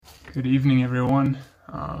Good evening, everyone.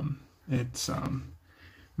 It's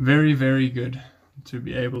very, very good to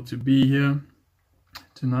be able to be here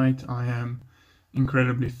tonight. I am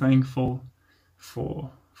incredibly thankful for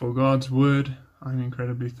God's word. I'm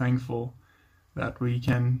incredibly thankful that we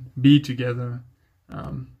can be together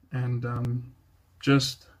and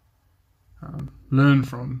just learn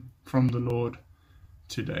from the Lord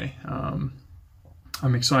today.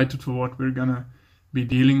 I'm excited for what we're gonna be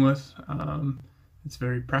dealing with. It's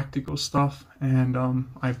very practical stuff, and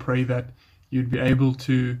I pray that you'd be able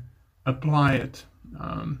to apply it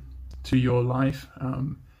to your life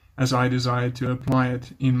as I desire to apply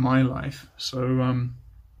it in my life. So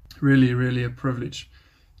really, really a privilege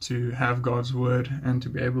to have God's word and to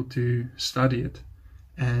be able to study it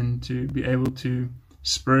and to be able to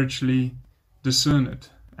spiritually discern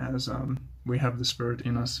it as we have the Spirit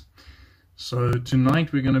in us. So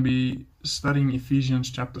tonight we're going to be studying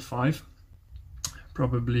Ephesians chapter 5.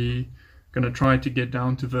 Probably going to try to get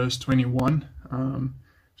down to verse 21.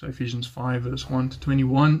 So Ephesians 5 verse 1 to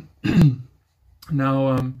 21.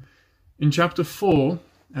 Now in chapter 4,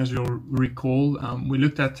 as you'll recall, we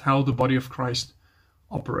looked at how the body of Christ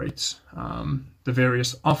operates, the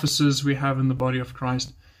various offices we have in the body of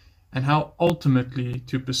Christ, and how ultimately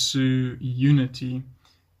to pursue unity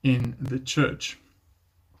in the church.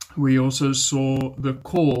 We also saw the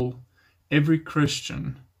call every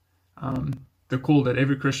Christian the call that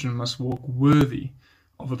every Christian must walk worthy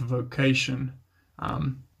of the vocation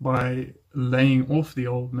by laying off the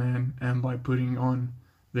old man and by putting on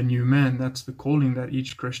the new man. That's the calling that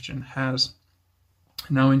each Christian has.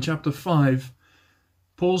 Now in chapter 5,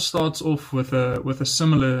 Paul starts off with a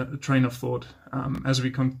similar train of thought as we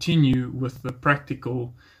continue with the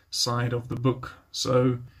practical side of the book.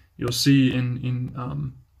 So you'll see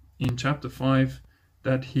in chapter 5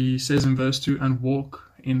 that he says in verse 2, and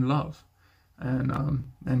walk in love.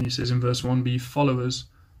 And he says in verse 1, be followers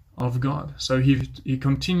of God. So he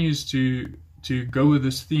continues to go with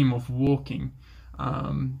this theme of walking,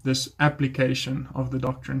 this application of the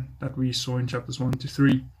doctrine that we saw in chapters 1 to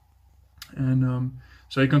 3. And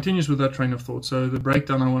so he continues with that train of thought. So the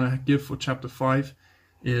breakdown I want to give for chapter 5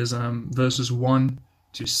 is verses 1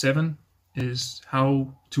 to 7 is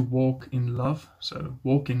how to walk in love. So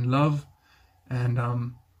walk in love, and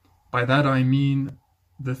by that I mean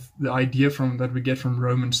the idea that we get from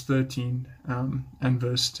Romans 13 and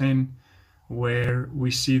verse 10, where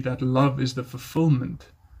we see that love is the fulfillment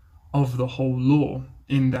of the whole law,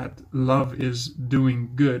 in that love is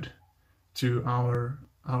doing good to our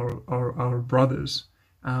brothers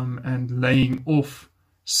and laying off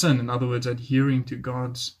sin. In other words, adhering to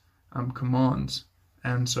God's commands.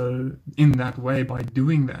 And so in that way, by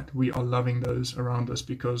doing that, we are loving those around us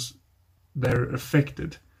because they're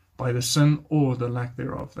affected by the sin or the lack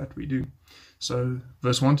thereof that we do. So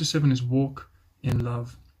verse 1 to 7 is walk in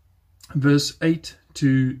love. Verse 8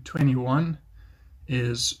 to 21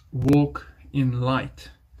 is walk in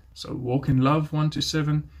light. So walk in love, 1 to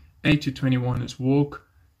 7. 8 to 21 is walk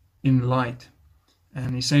in light.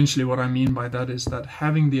 And essentially what I mean by that is that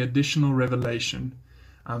having the additional revelation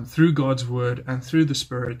through God's word and through the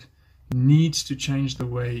Spirit needs to change the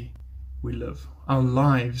way we live. Our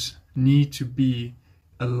lives need to be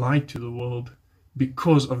a light to the world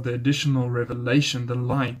because of the additional revelation, the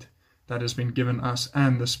light that has been given us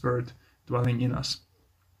and the Spirit dwelling in us.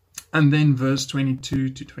 And then verse 22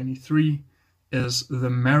 to 23 is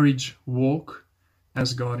the marriage walk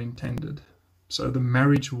as God intended. So the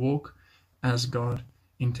marriage walk as God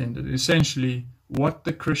intended. Essentially what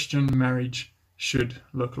the Christian marriage should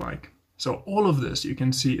look like. So all of this you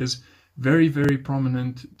can see is very, very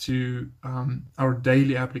prominent to our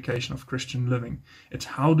daily application of Christian living. It's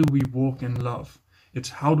how do we walk in love? It's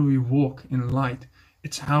how do we walk in light?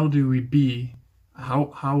 It's how do we be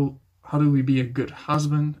how do we be a good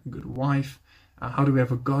husband, a good wife? How do we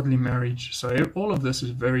have a godly marriage? So all of this is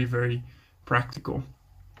very, very practical.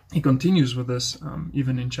 He continues with this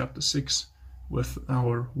even in chapter 6 with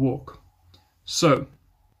our walk. So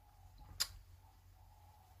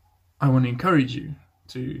I want to encourage you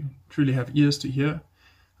to truly have ears to hear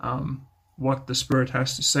what the Spirit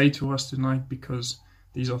has to say to us tonight, because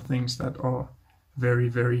these are things that are very,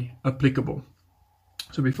 very applicable.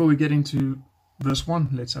 So before we get into verse 1,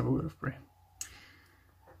 let's have a word of prayer.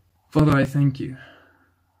 Father, I thank you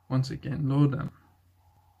once again, Lord,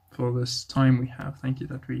 for this time we have. Thank you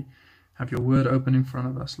that we have your word open in front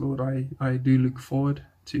of us, Lord. I do look forward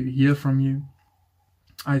to hear from you.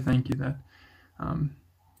 I thank you that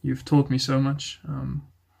you've taught me so much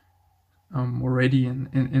already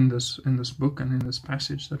in this book and in this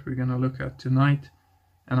passage that we're going to look at tonight.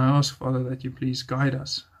 And I ask, Father, that you please guide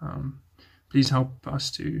us. Please help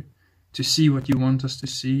us to to see what you want us to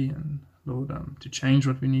see, and Lord, to change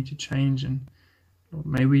what we need to change. And Lord,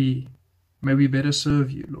 may we better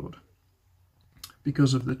serve you, Lord,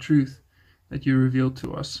 because of the truth that you revealed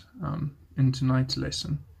to us in tonight's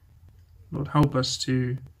lesson. Lord, help us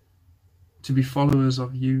to be followers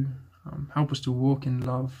of you. Help us to walk in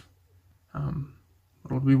love.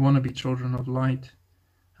 Lord, we want to be children of light.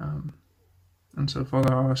 And so,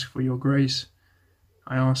 Father, I ask for your grace.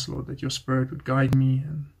 I ask, Lord, that your Spirit would guide me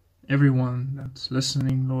and everyone that's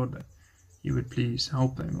listening, Lord, that you would please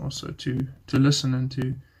help them also to listen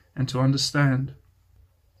and to understand,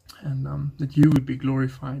 and that you would be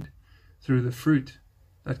glorified through the fruit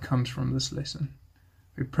that comes from this lesson.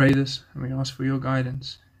 We pray this and we ask for your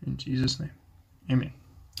guidance in Jesus' name. Amen.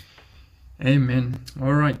 Amen.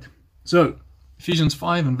 All right. So, Ephesians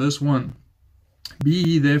 5 and verse 1. Be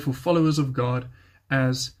ye therefore followers of God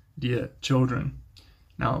as dear children.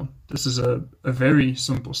 Now, this is a very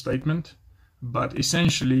simple statement, but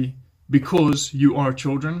essentially, because you are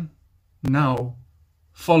children, now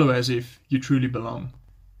follow as if you truly belong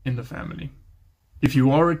in the family. If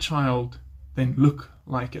you are a child, then look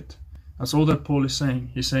like it. That's all that Paul is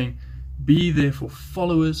saying. He's saying, be therefore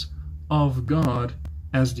followers of God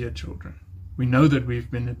as dear children. We know that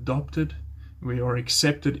we've been adopted. We are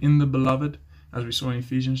accepted in the beloved, as we saw in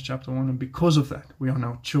Ephesians chapter 1. And because of that, we are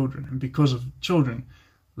now children. And because of children,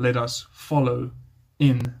 let us follow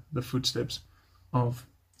in the footsteps of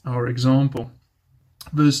our example.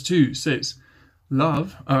 Verse 2 says,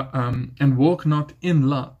 love, and walk not in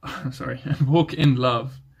love, and walk in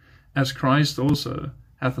love, as Christ also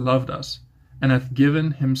hath loved us, and hath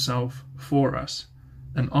given himself for us,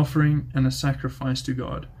 an offering and a sacrifice to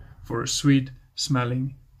God, for a sweet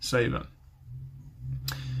smelling savour.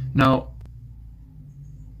 Now,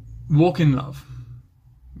 walk in love.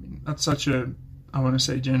 That's such a, I want to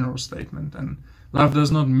say, general statement. And love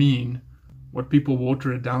does not mean what people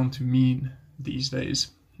water it down to mean these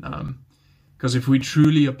days. Because if we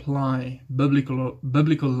truly apply biblical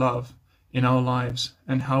love in our lives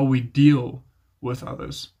and how we deal with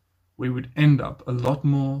others, we would end up a lot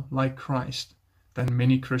more like Christ than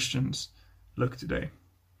many Christians look today.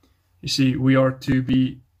 You see, we are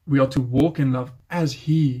to walk in love as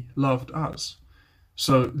he loved us.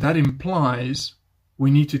 So that implies we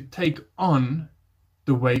need to take on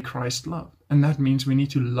the way Christ loved. And that means we need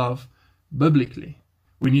to love biblically.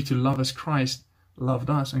 We need to love as Christ loved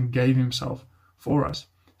us and gave himself for us.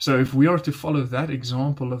 So if we are to follow that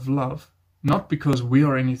example of love, not because we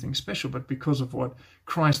are anything special, but because of what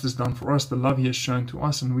Christ has done for us, the love he has shown to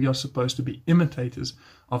us, and we are supposed to be imitators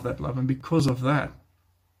of that love. And because of that,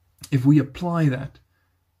 if we apply that,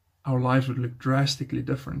 our lives would look drastically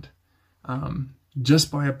different,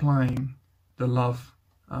 just by applying the love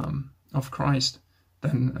of Christ.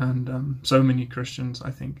 And so many Christians, I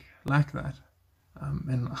think, lack that.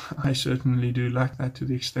 And I certainly do lack that to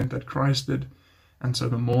the extent that Christ did. And so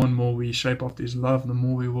the more and more we shape off his love, the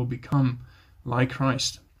more we will become like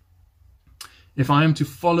Christ. If I am to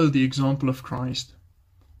follow the example of Christ,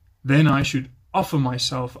 then I should offer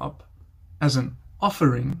myself up as an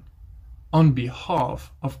offering on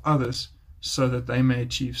behalf of others so that they may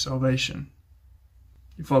achieve salvation.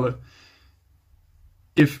 You follow?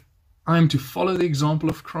 If I am to follow the example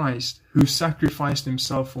of Christ, who sacrificed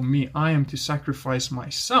himself for me, I am to sacrifice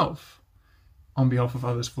myself on behalf of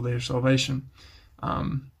others for their salvation.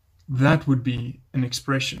 That would be an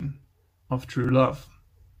expression of true love.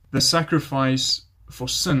 The sacrifice for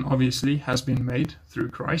sin, obviously, has been made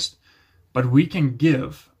through Christ, but we can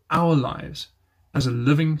give our lives as a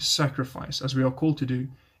living sacrifice, as we are called to do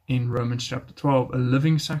in Romans chapter 12, a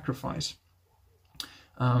living sacrifice,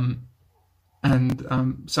 and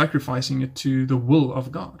sacrificing it to the will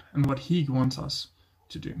of God and what he wants us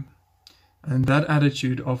to do. And that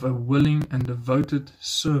attitude of a willing and devoted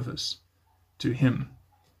service to him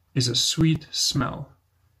is a sweet smell.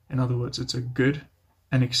 In other words, it's a good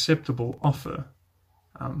and acceptable offer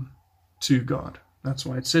to God. That's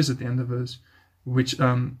why it says at the end of the verse, which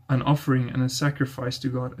an offering and a sacrifice to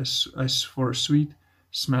God as for a sweet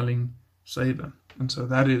smelling savor. And so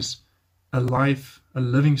that is a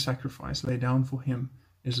living sacrifice laid down for him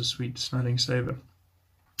is a sweet smelling savor.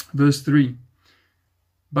 Verse 3,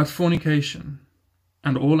 but fornication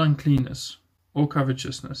and all uncleanness or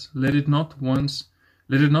covetousness, let it not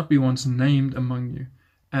be once named among you,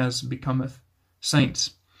 as becometh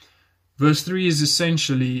saints. Verse 3 is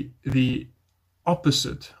essentially the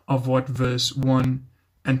opposite of what verse 1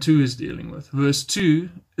 and 2 is dealing with. Verse 2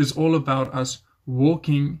 is all about us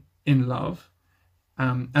walking in love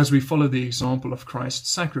as we follow the example of Christ's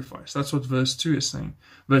sacrifice. That's what verse 2 is saying.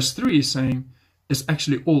 Verse 3 is saying is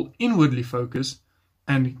actually all inwardly focused,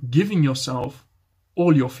 and giving yourself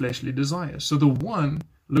all your fleshly desires. So the one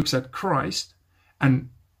looks at Christ and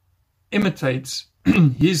imitates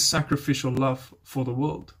his sacrificial love for the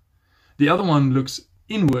world. The other one looks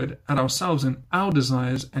inward at ourselves and our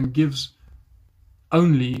desires and gives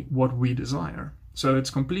only what we desire. So it's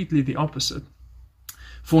completely the opposite.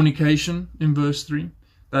 Fornication in verse 3,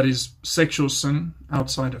 that is sexual sin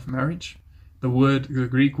outside of marriage. The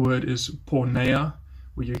Greek word is porneia,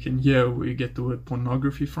 where you get the word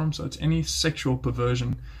pornography from. So it's any sexual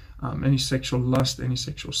perversion, any sexual lust, any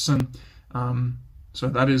sexual sin. So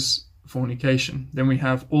that is fornication. Then we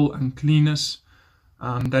have all uncleanness,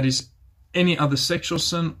 that is any other sexual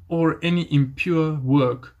sin or any impure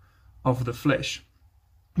work of the flesh.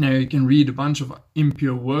 Now you can read a bunch of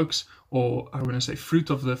impure works, or I want to say fruit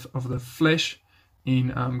of the flesh, in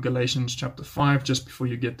Galatians chapter 5, just before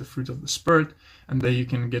you get the fruit of the Spirit, and there you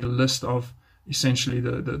can get a list of essentially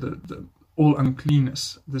the all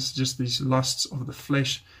uncleanness. This is just these lusts of the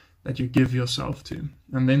flesh that you give yourself to.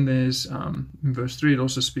 And then there's in verse 3, it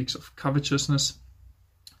also speaks of covetousness.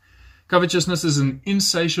 Covetousness is an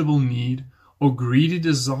insatiable need or greedy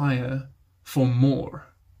desire for more.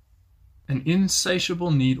 An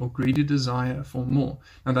insatiable need or greedy desire for more.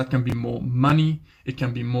 Now that can be more money, it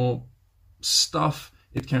can be more stuff,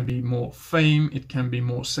 it can be more fame, it can be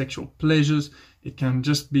more sexual pleasures, it can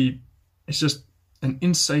just be, it's just an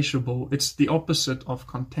insatiable, it's the opposite of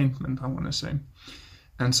contentment, I want to say.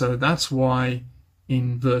 And so that's why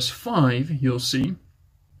in verse 5 you'll see,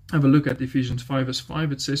 have a look at Ephesians 5 verse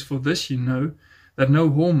 5, it says, "For this you know, that no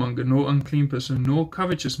whoremonger, nor unclean person, nor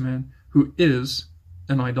covetous man who is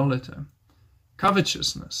an idolater."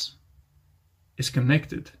 Covetousness is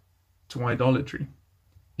connected to idolatry.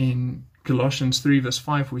 In Colossians 3 verse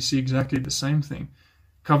 5 we see exactly the same thing.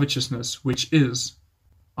 Covetousness, which is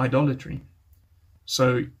idolatry.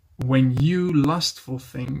 So when you lust for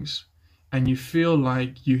things and you feel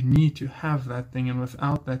like you need to have that thing, and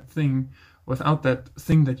without that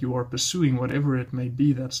thing that you are pursuing, whatever it may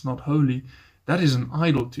be that's not holy, that is an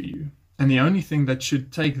idol to you. And the only thing that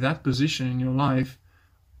should take that position in your life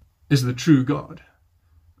is the true God,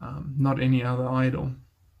 not any other idol.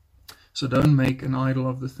 So don't make an idol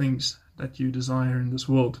of the things that you desire in this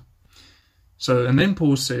world. So, and then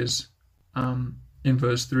Paul says in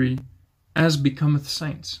verse 3, "as becometh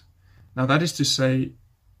saints." Now that is to say,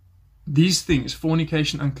 these things,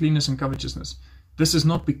 fornication, uncleanness, and covetousness, this is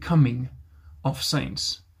not becoming of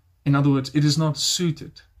saints. In other words, it is not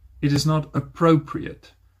suited, it is not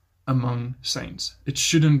appropriate among saints. It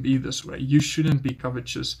shouldn't be this way. You shouldn't be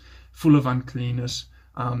covetous, full of uncleanness,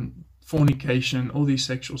 fornication, all these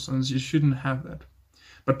sexual sins. You shouldn't have that.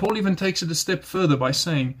 But Paul even takes it a step further by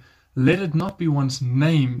saying, "let it not be once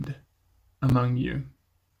named among you."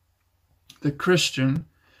 The Christian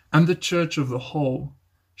and the church of the whole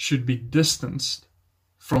should be distanced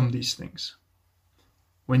from these things.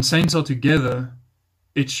 When saints are together,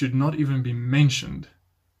 it should not even be mentioned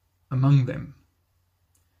among them.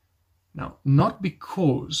 Now, not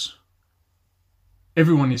because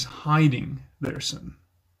everyone is hiding their sin,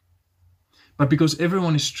 but because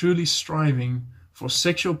everyone is truly striving for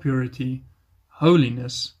sexual purity,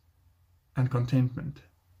 holiness, and contentment.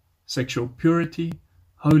 Sexual purity,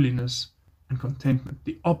 holiness, and contentment.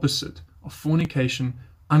 The opposite of fornication,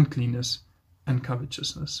 uncleanness, and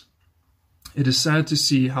covetousness. It is sad to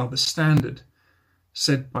see how the standard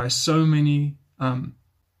set by so many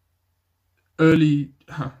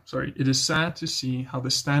it is sad to see how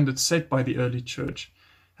the standard set by the early church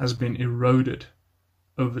has been eroded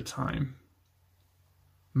over time.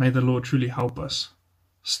 May the Lord truly help us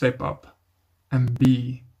step up and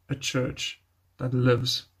be a church that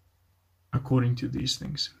lives according to these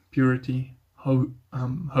things: purity,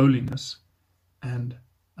 holiness, and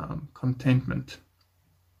contentment.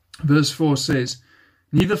 Verse 4 says,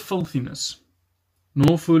 "neither filthiness,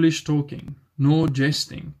 nor foolish talking, nor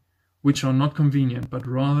jesting, which are not convenient, but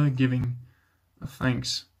rather giving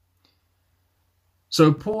thanks."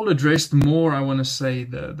 So Paul addressed more, I want to say,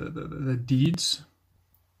 the deeds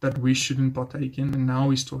that we shouldn't partake in, and now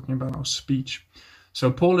he's talking about our speech.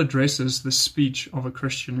 So Paul addresses the speech of a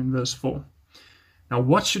Christian in verse 4. Now,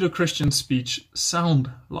 what should a Christian speech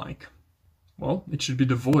sound like? Well, it should be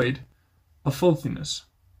devoid of filthiness.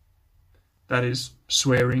 That is,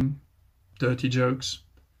 swearing, dirty jokes,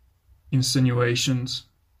 insinuations.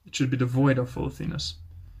 It should be devoid of filthiness.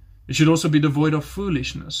 It should also be devoid of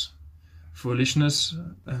foolishness. Foolishness,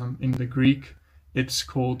 in the Greek, it's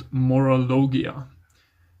called morologia.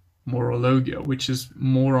 Morologia, which is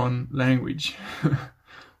moron language.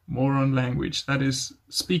 Moron language. That is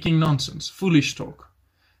speaking nonsense, foolish talk.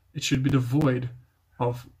 It should be devoid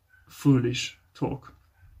of foolish talk.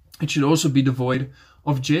 It should also be devoid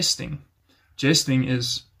of jesting. Jesting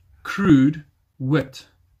is crude wit.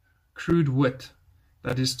 Crude wit.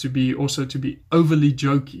 That is to be overly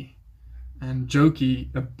jokey, and jokey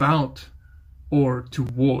about or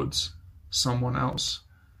towards someone else.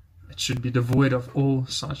 It should be devoid of all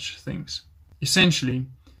such things. Essentially,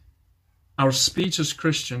 our speech as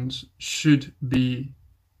Christians should be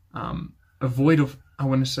void of, I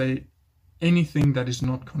want to say, anything that is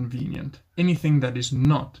not convenient, anything that is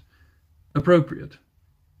not appropriate.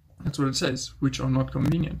 That's what it says, which are not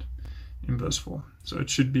convenient in verse 4. So it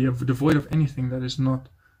should be devoid of anything that is not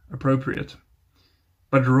appropriate.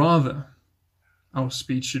 But rather, our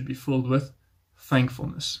speech should be filled with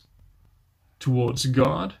thankfulness towards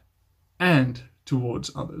God and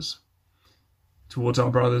towards others, towards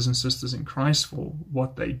our brothers and sisters in Christ for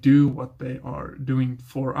what they do, what they are doing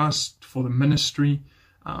for us, for the ministry,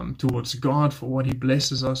 towards God for what He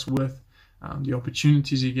blesses us with, the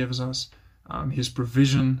opportunities He gives us, His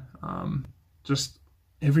provision, just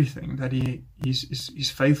everything that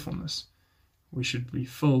His faithfulness. We should be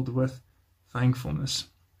filled with thankfulness.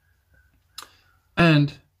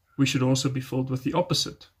 And we should also be filled with the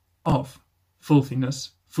opposite of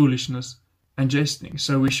filthiness, foolishness, and jesting.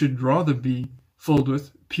 So we should rather be filled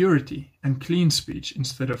with purity and clean speech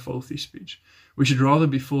instead of filthy speech. We should rather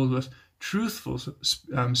be filled with truthful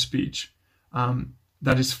speech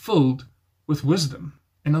that is filled with wisdom.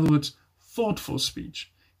 In other words, thoughtful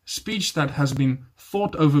speech. Speech that has been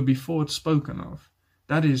thought over before it's spoken of.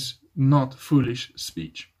 That is not foolish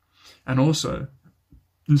speech. And also,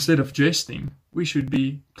 instead of jesting, we should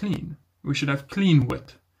be clean. We should have clean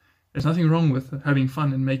wit. There's nothing wrong with having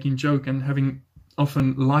fun and making joke and having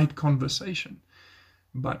often light conversation.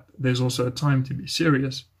 But there's also a time to be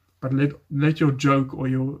serious. But let your joke or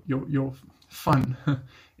your fun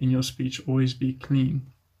in your speech always be clean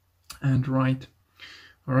and right.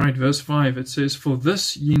 All right, verse 5, it says, "For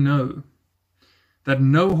this ye know, that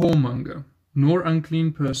no whoremonger, nor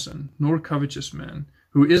unclean person, nor covetous man,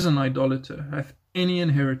 who is an idolater, hath any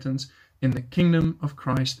inheritance in the kingdom of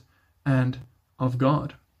Christ and of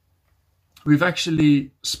God." We've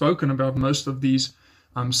actually spoken about most of these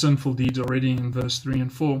sinful deeds already in verse 3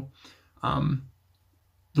 and 4.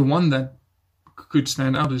 The one that could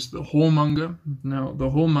stand out is the whoremonger. Now, a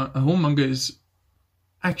whoremonger is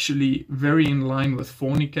actually very in line with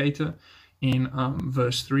fornicator in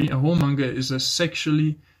verse 3. A whoremonger is a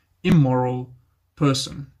sexually immoral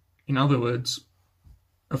person. In other words,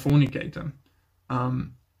 a fornicator.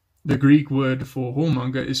 The Greek word for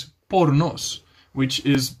whoremonger is pornos, which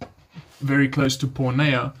is very close to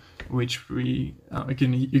porneia, which you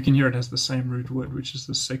can hear it as the same root word, which is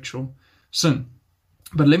the sexual sin.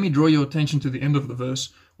 But let me draw your attention to the end of the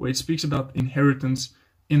verse, where it speaks about inheritance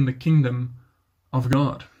in the kingdom of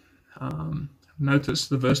God. Notice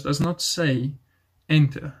the verse does not say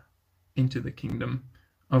enter into the kingdom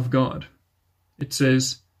of God. It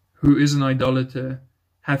says, who is an idolater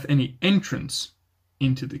hath any entrance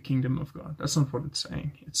into the kingdom of God. That's not what it's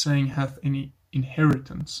saying. It's saying hath any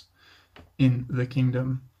inheritance in the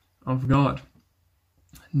kingdom of God.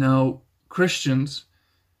 Now, Christians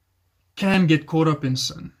can get caught up in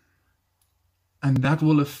sin, and that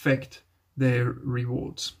will affect their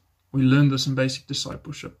rewards. We learn this in basic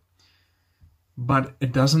discipleship, but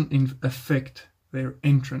it doesn't affect their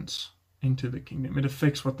entrance into the kingdom. It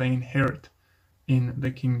affects what they inherit in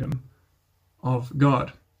the kingdom of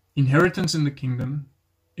God. Inheritance in the kingdom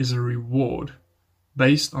is a reward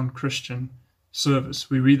based on Christian service.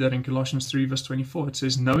 We read that in Colossians 3 verse 24. It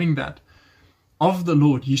says, knowing that of the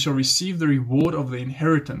Lord ye shall receive the reward of the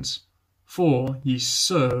inheritance, for ye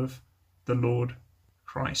serve the Lord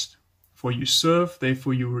Christ. For you serve,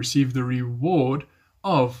 therefore you receive the reward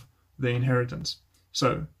of the inheritance.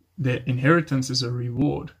 So the inheritance is a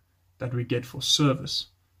reward that we get for service.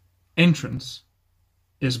 Entrance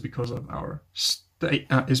is because of our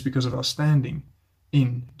standing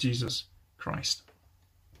in Jesus Christ.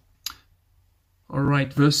 All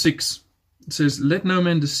right, verse 6. It says, let no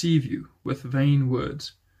man deceive you with vain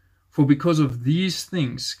words, for because of these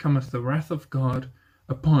things cometh the wrath of God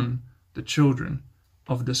upon the children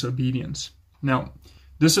of disobedience. Now,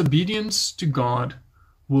 disobedience to God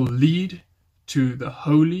will lead to the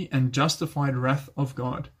holy and justified wrath of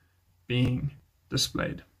God being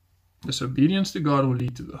displayed. Disobedience to God will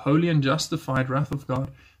lead to the holy and justified wrath of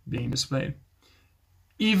God being displayed.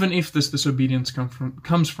 Even if this disobedience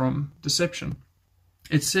comes from deception.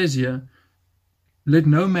 It says here, let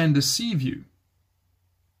no man deceive you,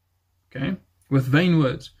 okay, with vain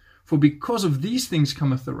words, for because of these things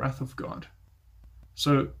cometh the wrath of God.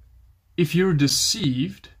 So if you're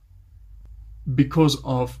deceived because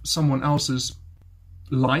of someone else's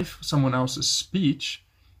life, someone else's speech,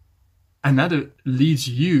 and that leads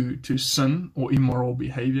you to sin or immoral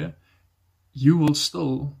behavior, you will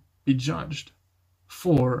still be judged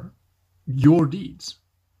for your deeds.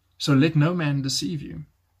 So let no man deceive you.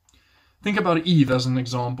 Think about Eve as an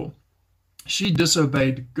example. She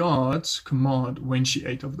disobeyed God's command when she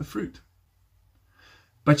ate of the fruit.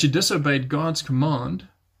 But she disobeyed God's command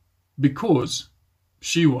because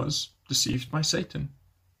she was deceived by Satan.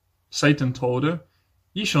 Satan told her,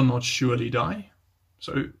 "Ye shall not surely die."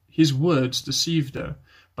 So his words deceived her.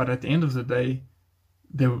 But at the end of the day,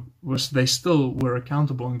 they still were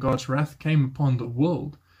accountable, and God's wrath came upon the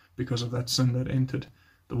world because of that sin that entered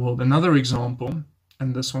the world. Another example,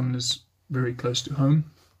 and this one is very close to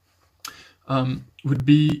home, would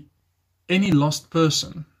be any lost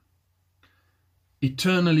person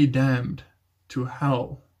eternally damned to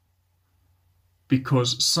hell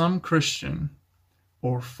because some Christian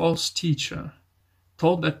or false teacher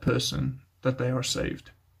told that person that they are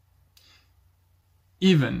saved,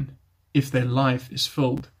 even if their life is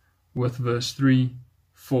filled with verse 3,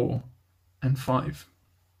 4, and 5.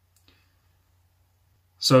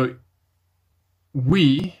 So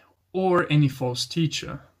we, or any false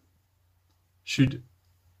teacher, should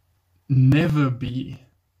never be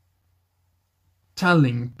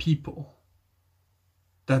telling people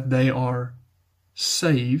that they are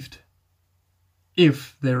saved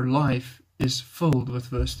if their life is filled with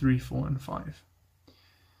verse 3, 4, and 5.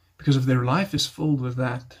 Because if their life is filled with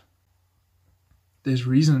that, there's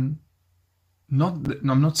reason, I'm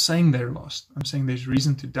not saying they're lost, I'm saying there's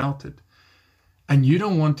reason to doubt it. And you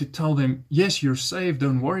don't want to tell them, yes, you're saved,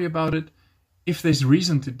 don't worry about it, if there's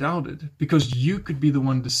reason to doubt it, because you could be the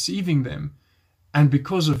one deceiving them. And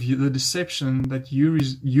because of the deception that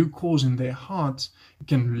you cause in their hearts, it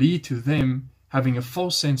can lead to them having a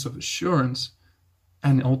false sense of assurance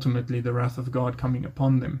and ultimately the wrath of God coming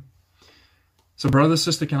upon them. So brother,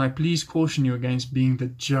 sister, can I please caution you against being the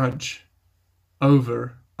judge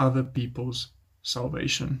over other people's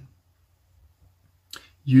salvation?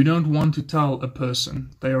 You don't want to tell a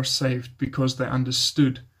person they are saved because they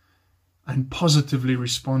understood and positively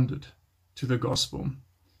responded to the gospel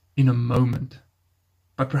in a moment,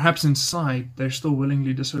 but perhaps inside they're still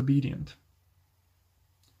willingly disobedient.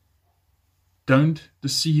 Don't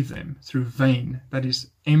deceive them through vain, that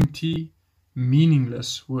is, empty,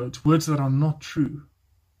 meaningless words that are not true.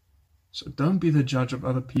 So don't be the judge of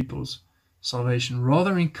other people's salvation.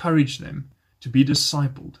 Rather encourage them to be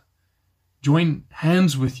discipled. Join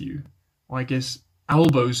hands with you, or I guess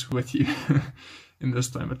elbows with you in this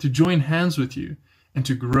time, but to join hands with you and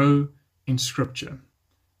to grow in Scripture,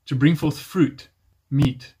 to bring forth fruit,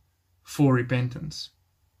 meat for repentance.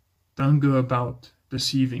 Don't go about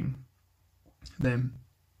deceiving them.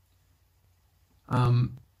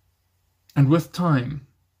 And with time,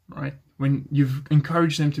 right, when you've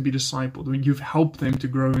encouraged them to be discipled, when you've helped them to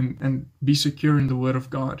grow and be secure in the Word of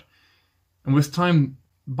God, and with time,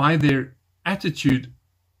 by their attitude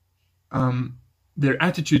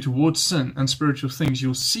towards sin and spiritual things,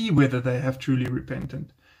 you'll see whether they have truly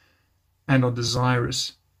repented and are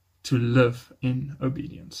desirous to live in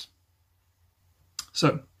obedience.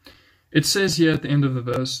 So, it says here at the end of the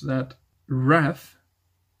verse that wrath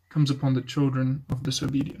comes upon the children of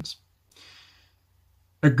disobedience.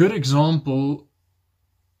 A good example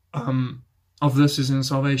of this is in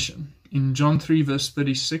salvation. In John 3 verse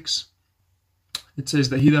 36, it says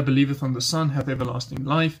that he that believeth on the Son hath everlasting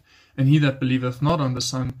life, and he that believeth not on the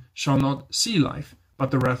Son shall not see life,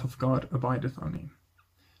 but the wrath of God abideth on him.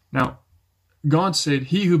 Now, God said,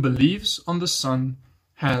 he who believes on the Son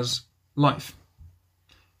has life.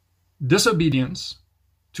 Disobedience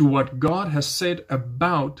to what God has said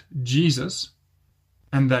about Jesus,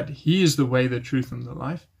 and that he is the way, the truth, and the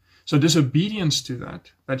life. So disobedience to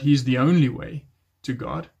that he is the only way to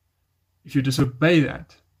God. If you disobey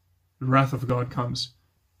that, the wrath of God comes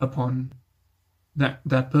upon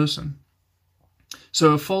that person.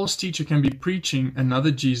 So a false teacher can be preaching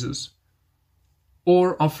another Jesus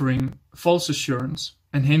or offering false assurance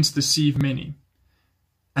and hence deceive many.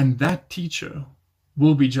 And that teacher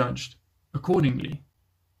will be judged accordingly.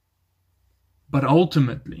 But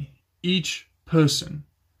ultimately, each person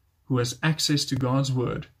who has access to God's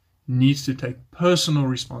word needs to take personal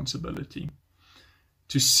responsibility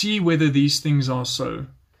to see whether these things are so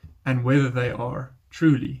and whether they are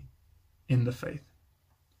truly in the faith.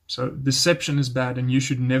 So deception is bad, and you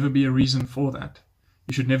should never be a reason for that.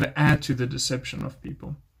 You should never add to the deception of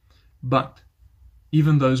people. But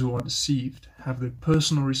even those who are deceived have the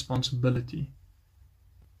personal responsibility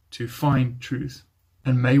to find truth.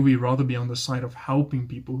 And may we rather be on the side of helping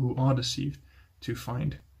people who are deceived to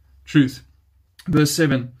find truth. Verse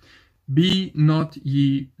 7, be not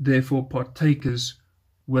ye therefore partakers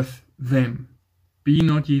with them. Be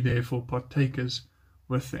not ye therefore partakers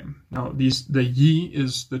with them. Now, the ye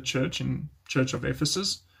is the church in Church of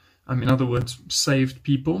Ephesus. In other words, saved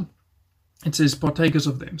people. It says partakers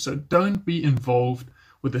of them. So don't be involved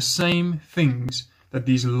with the same things that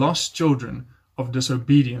these lost children of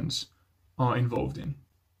disobedience are involved in.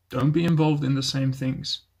 Don't be involved in the same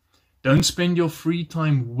things. Don't spend your free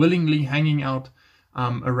time willingly hanging out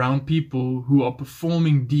around people who are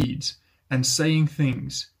performing deeds and saying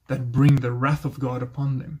things that bring the wrath of God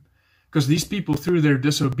upon them. Because these people, through their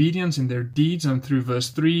disobedience in their deeds, and through verse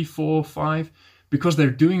 3, 4, 5, because they're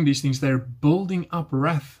doing these things, they're building up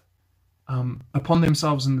wrath upon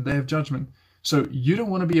themselves in the day of judgment. So you don't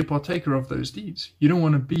want to be a partaker of those deeds. You don't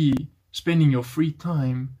want to be spending your free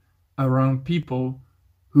time around people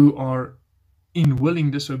who are in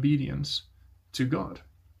willing disobedience to God.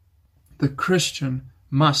 The Christian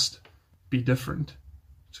must be different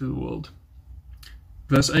to the world.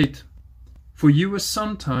 Verse 8, for you were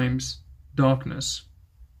sometimes darkness,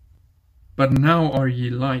 but now are ye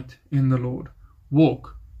light in the Lord.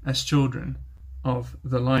 Walk as children of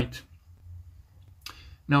the light.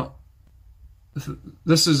 Now,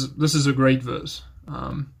 this is a great verse.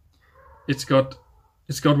 It's got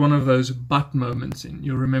one of those but moments in.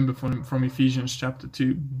 You'll remember from Ephesians chapter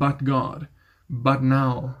 2, but God, but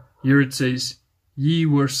now. Here it says, ye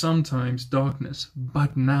were sometimes darkness,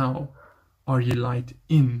 but now are ye light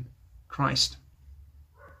in Christ.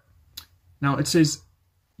 Now it says,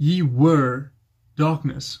 ye were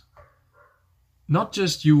darkness. Not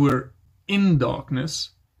just you were in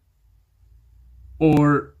darkness,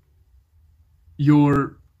 or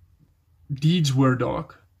your deeds were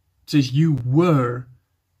dark. It says you were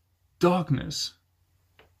darkness.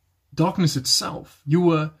 Darkness itself. You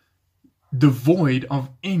were devoid of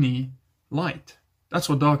any light. That's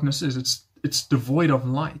what darkness is. It's devoid of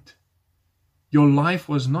light. Your life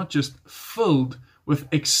was not just filled with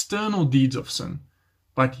external deeds of sin,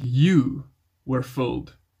 but you were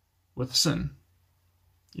filled with sin.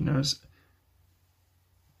 You know,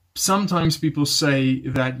 sometimes people say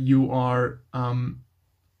that you are,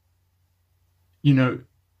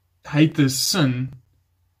 hate the sin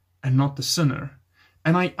and not the sinner.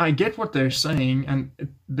 And I get what they're saying, and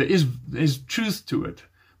there's truth to it.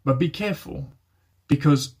 But be careful,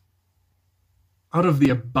 because out of the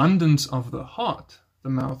abundance of the heart, the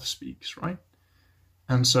mouth speaks, right?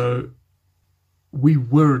 And so we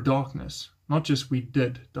were darkness. Not just we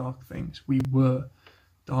did dark things. We were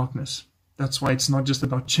darkness. That's why it's not just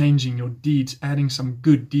about changing your deeds, adding some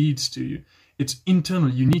good deeds to you. It's internal.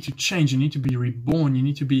 You need to change. You need to be reborn.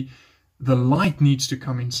 The light needs to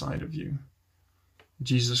come inside of you.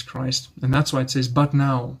 Jesus Christ. And that's why it says, but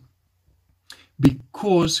now,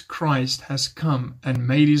 because Christ has come and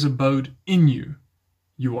made his abode in you,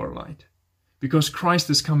 you are light. Because Christ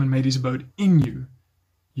has come and made his abode in you,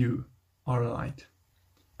 you are light.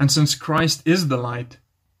 And since Christ is the light,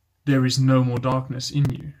 there is no more darkness in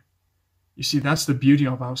you. You see, that's the beauty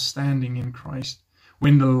of our standing in Christ.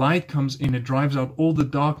 When the light comes in, it drives out all the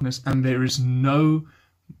darkness, and there is no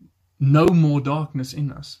more darkness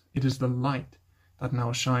in us. It is the light that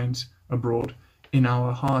now shines abroad in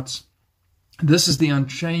our hearts. This is the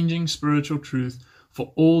unchanging spiritual truth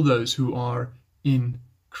for all those who are in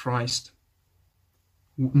Christ.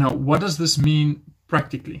 Now, what does this mean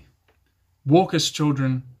practically? Walk as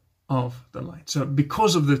children of the light. So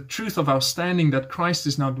because of the truth of our standing that Christ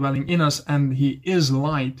is now dwelling in us and he is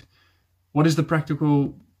light, what is the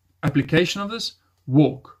practical application of this?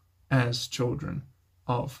 Walk as children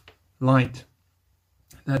of light.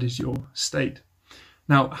 That is your state.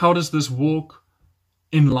 Now, how does this walk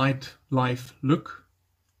in light life look?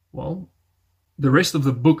 Well, the rest of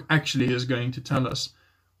the book actually is going to tell us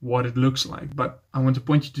what it looks like. But I want to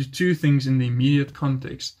point you to two things in the immediate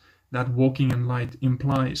context that walking in light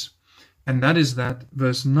implies. And that is that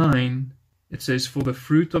verse 9, it says, for the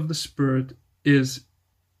fruit of the Spirit is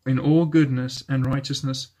in all goodness and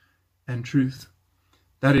righteousness and truth.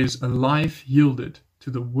 That is a life yielded to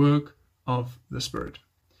the work of the Spirit.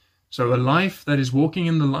 So a life that is walking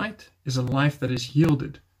in the light is a life that is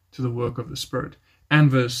yielded to the work of the Spirit. And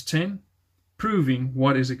verse 10, proving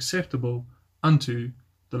what is acceptable unto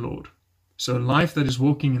the Lord. So a life that is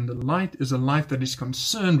walking in the light is a life that is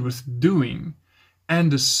concerned with doing and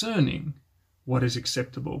discerning what is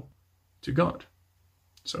acceptable to God.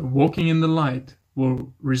 So walking in the light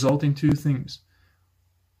will result in two things.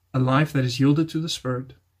 A life that is yielded to the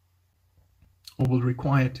Spirit, or will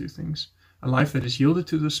require two things. A life that is yielded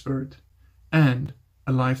to the Spirit, and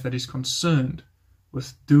a life that is concerned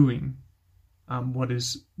with doing what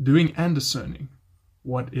is doing and discerning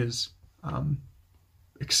what is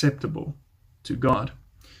acceptable to God.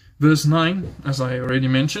 Verse 9, as I already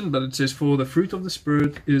mentioned, but it says, "For the fruit of the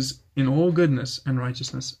Spirit is in all goodness and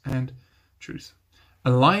righteousness and truth."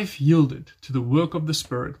 A life yielded to the work of the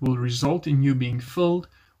Spirit will result in you being filled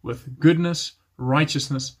with goodness,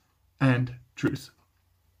 righteousness, and truth.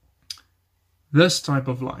 This type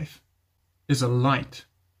of life is a light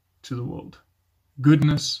to the world.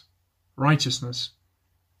 Goodness, righteousness,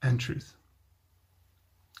 and truth.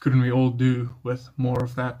 Couldn't we all do with more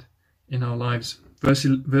of that in our lives?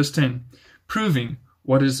 Verse 10, "Proving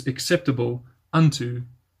what is acceptable unto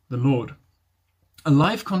the Lord." A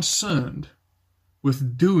life concerned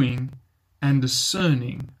with doing and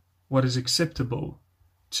discerning what is acceptable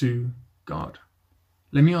to God.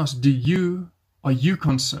 Let me ask, are you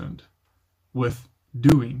concerned with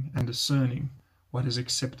doing and discerning what is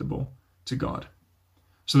acceptable to God?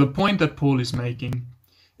 So the point that Paul is making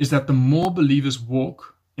is that the more believers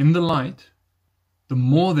walk in the light, the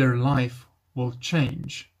more their life will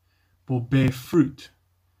change, will bear fruit,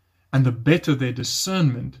 and the better their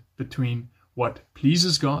discernment between what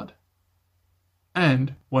pleases God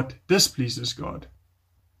and what displeases God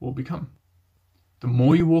will become. The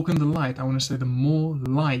more you walk in the light, I want to say the more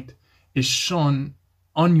light is shone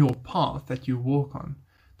on your path that you walk on,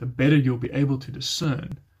 the better you'll be able to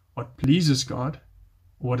discern what pleases God,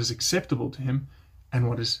 what is acceptable to Him, and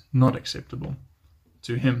what is not acceptable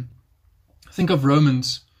to Him. Think of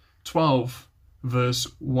Romans 12, verse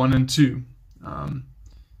 1 and 2.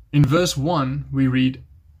 In verse 1, we read,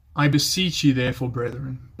 "I beseech ye therefore,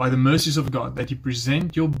 brethren, by the mercies of God, that ye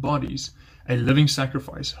present your bodies a living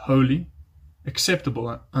sacrifice, holy,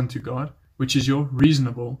 acceptable unto God, which is your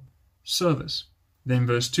reasonable service." Then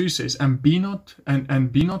verse 2 says, and be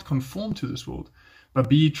not conformed to this world, but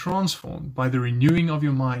be ye transformed by the renewing of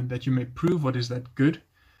your mind, that you may prove what is that good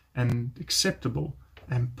and acceptable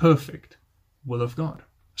and perfect will of God.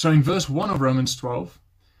 So in verse 1 of Romans 12,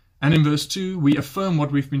 and in verse 2, we affirm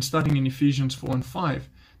what we've been studying in Ephesians 4 and 5,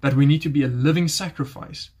 that we need to be a living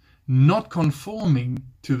sacrifice, not conforming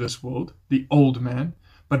to this world, the old man,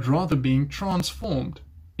 but rather being transformed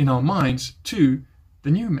in our minds to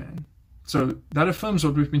the new man. So that affirms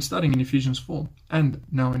what we've been studying in Ephesians 4 and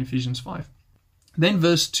now in Ephesians 5. Then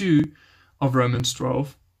verse 2 of Romans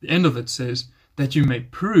 12, the end of it says, that you may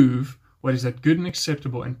prove what is that good and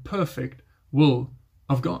acceptable and perfect will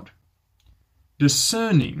of God.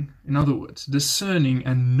 Discerning, in other words, discerning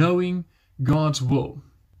and knowing God's will.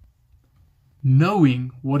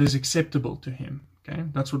 Knowing what is acceptable to Him. Okay,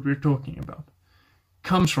 that's what we're talking about.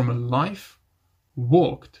 Comes from a life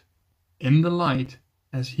walked in the light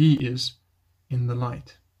as He is in the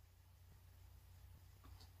light.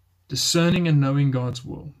 Discerning and knowing God's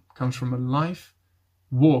will comes from a life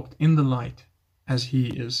walked in the light as He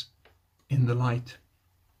is in the light.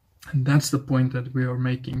 And that's the point that we are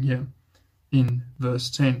making here in verse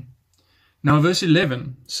 10. Now verse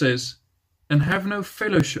 11 says, and have no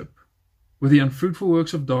fellowship with the unfruitful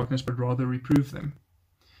works of darkness, but rather reprove them.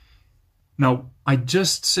 Now, I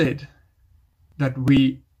just said that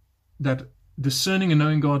discerning and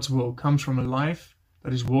knowing God's will comes from a life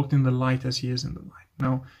that is walked in the light as He is in the light.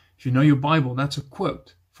 Now, if you know your Bible, that's a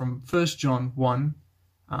quote from 1 John 1,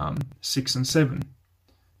 6 and 7.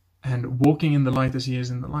 And walking in the light as He is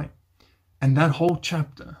in the light. And that whole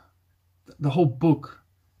chapter, the whole book,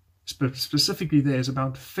 specifically there, is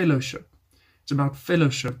about fellowship. It's about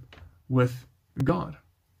fellowship with God.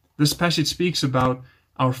 This passage speaks about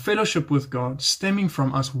our fellowship with God stemming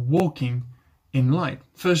from us walking in light.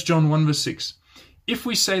 1 John 1 verse 6. If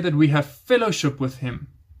we say that we have fellowship with Him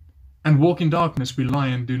and walk in darkness, we lie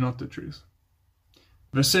and do not the truth.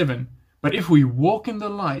 Verse 7. But if we walk in the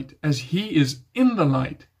light as He is in the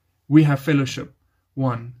light, we have fellowship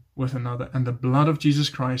one with another, and the blood of Jesus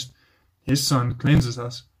Christ, His Son, cleanses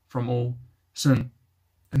us from all sin.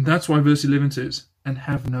 And that's why verse 11 says, and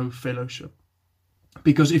have no fellowship.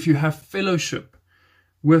 Because if you have fellowship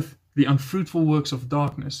with the unfruitful works of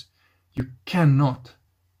darkness, you cannot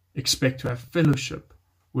expect to have fellowship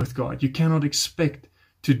with God. You cannot expect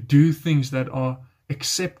to do things that are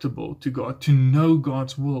acceptable to God, to know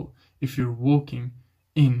God's will, if you're walking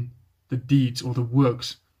in the deeds or the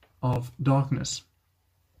works of darkness.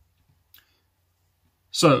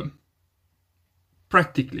 So,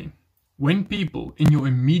 practically, when people in your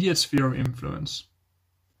immediate sphere of influence,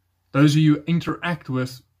 those who you interact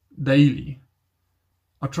with daily,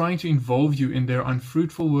 are trying to involve you in their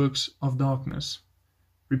unfruitful works of darkness,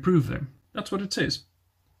 reprove them. That's what it says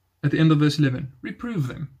at the end of verse 11. Reprove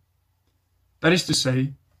them. That is to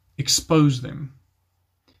say, expose them.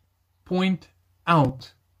 Point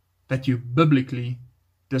out that you biblically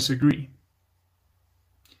disagree.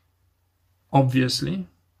 Obviously,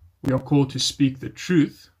 we are called to speak the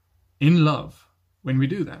truth in love when we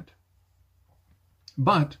do that.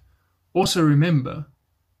 But also remember,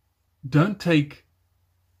 don't take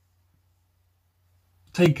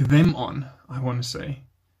them on, I want to say.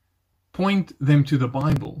 Point them to the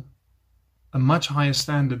Bible, a much higher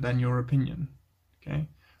standard than your opinion. Okay?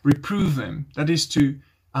 Reprove them. That is to,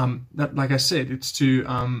 like I said, it's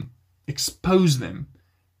to expose them.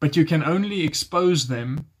 But you can only expose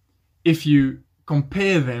them if you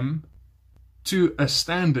compare them to a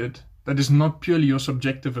standard that is not purely your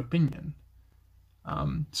subjective opinion.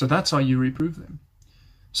 So that's how you reprove them.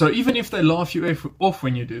 So even if they laugh you off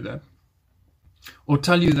when you do that, or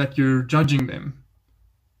tell you that you're judging them,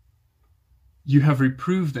 you have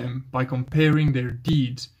reproved them by comparing their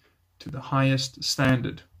deeds to the highest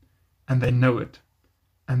standard, and they know it.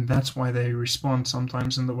 And that's why they respond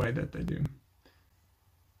sometimes in the way that they do.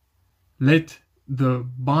 Let the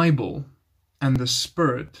Bible and the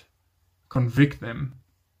Spirit convict them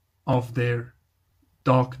of their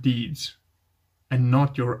dark deeds, and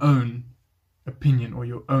not your own opinion or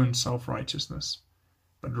your own self-righteousness.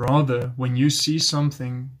 But rather, when you see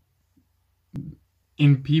something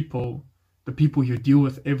in people, the people you deal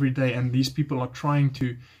with every day, and these people are trying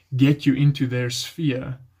to get you into their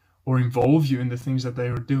sphere or involve you in the things that they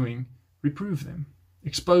are doing, reprove them,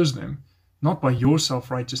 expose them, not by your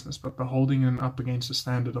self-righteousness, but by holding them up against the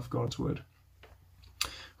standard of God's word.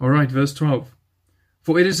 All right, verse 12.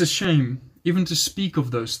 For it is a shame even to speak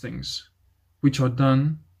of those things which are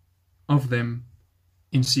done of them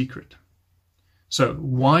in secret. So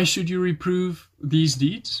why should you reprove these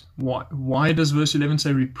deeds? Why does verse 11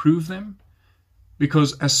 say reprove them?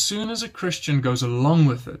 Because as soon as a Christian goes along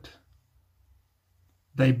with it,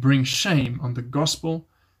 they bring shame on the gospel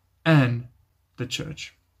and the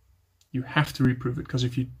church. You have to reprove it, because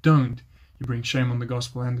if you don't, you bring shame on the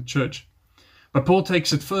gospel and the church. But Paul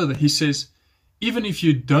takes it further. He says, even if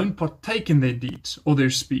you don't partake in their deeds or their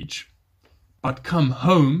speech, but come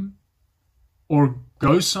home or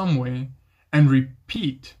go somewhere and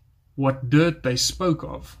repeat what dirt they spoke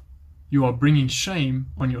of, you are bringing shame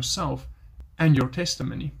on yourself and your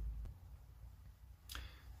testimony.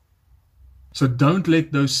 So don't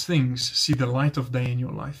let those things see the light of day in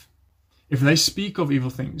your life. If they speak of evil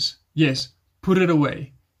things, yes, put it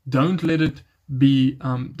away. Don't let it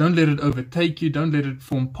don't let it overtake you. Don't let it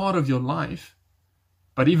form part of your life.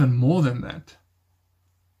 But even more than that,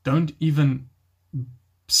 don't even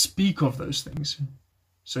speak of those things,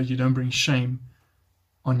 so you don't bring shame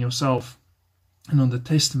on yourself and on the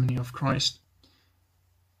testimony of Christ.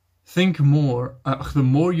 Think more, the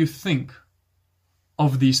more you think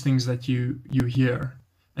of these things that you hear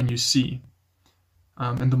and you see,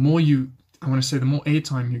 and the more the more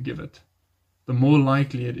airtime you give it, the more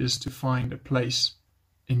likely it is to find a place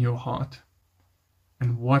in your heart.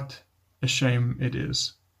 And what a shame it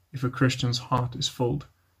is if a Christian's heart is filled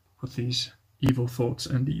with these evil thoughts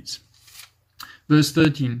and deeds. Verse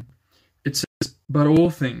 13, it says, but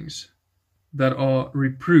all things that are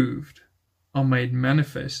reproved are made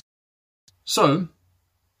manifest. So,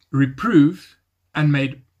 reproved and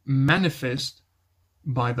made manifest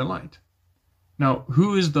by the light. Now,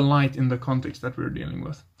 who is the light in the context that we're dealing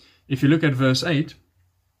with? If you look at verse 8,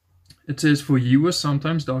 it says, for ye were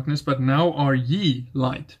sometimes darkness, but now are ye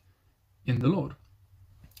light in the Lord.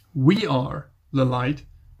 We are the light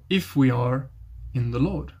if we are in the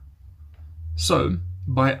Lord. So,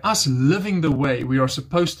 by us living the way we are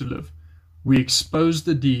supposed to live, we expose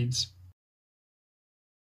the deeds.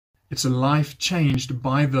 It's a life changed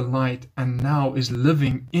by the light, and now is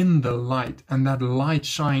living in the light, and that light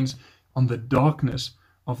shines on the darkness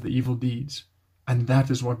of the evil deeds, and that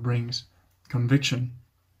is what brings conviction.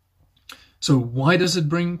 So why does it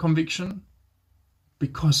bring conviction?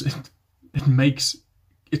 Because it makes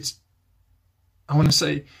I want to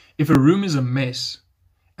say, if a room is a mess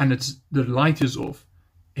and the light is off,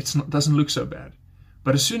 doesn't look so bad.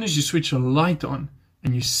 But as soon as you switch a light on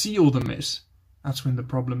and you see all the mess, that's when the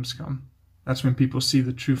problems come. That's when people see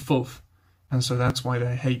the true filth. And so that's why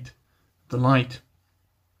they hate the light.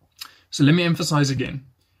 So let me emphasize again.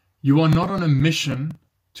 You are not on a mission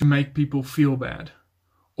to make people feel bad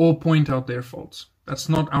or point out their faults. That's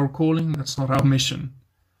not our calling. That's not our mission.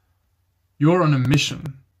 You're on a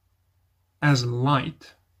mission as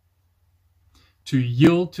light to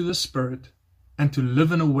yield to the Spirit and to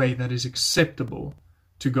live in a way that is acceptable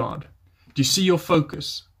to God. Do you see your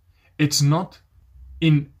focus? It's not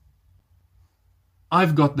in,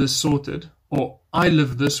 I've got this sorted, or I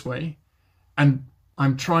live this way, and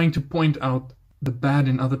I'm trying to point out the bad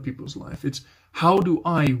in other people's life. It's, How do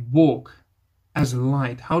I walk as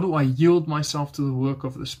light? How do I yield myself to the work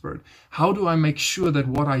of the Spirit? How do I make sure that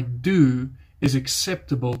what I do is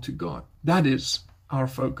acceptable to God? That is our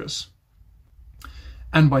focus.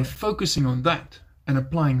 And by focusing on that and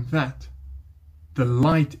applying that, the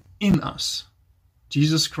light in us,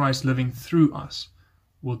 Jesus Christ living through us,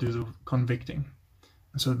 will do the convicting.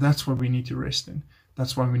 And so that's what we need to rest in.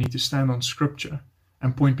 That's why we need to stand on Scripture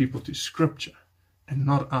and point people to Scripture and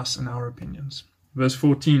not us and our opinions. Verse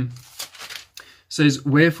 14 says,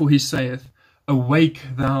 Wherefore he saith, Awake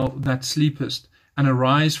thou that sleepest, and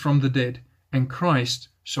arise from the dead, and Christ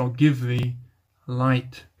shall give thee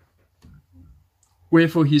light.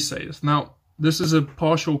 Wherefore he saith. Now, this is a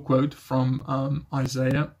partial quote from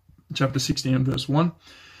Isaiah chapter 60 and verse 1.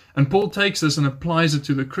 And Paul takes this and applies it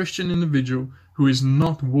to the Christian individual who is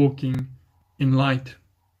not walking in light.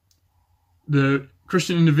 The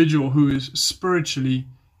Christian individual who is spiritually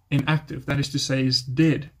inactive, that is to say, is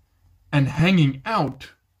dead, and hanging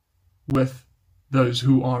out with those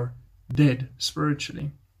who are dead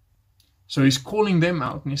spiritually. So he's calling them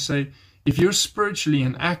out, and he say, if you're spiritually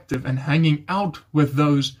inactive and hanging out with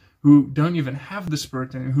those who don't even have the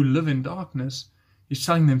Spirit and who live in darkness, he's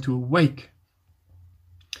telling them to awake.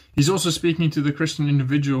 He's also speaking to the Christian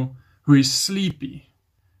individual who is sleepy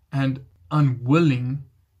and unwilling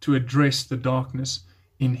to address the darkness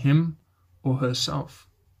in him or herself.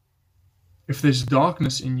 If there's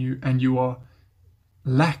darkness in you and you are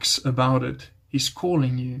lax about it, he's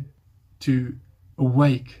calling you to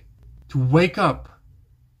awake, to wake up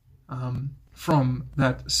from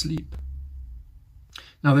that sleep.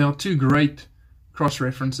 Now, there are two great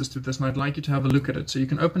cross-references to this, and I'd like you to have a look at it. So you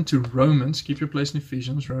can open to Romans, keep your place in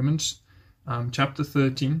Ephesians, Romans chapter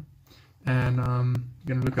 13. And we're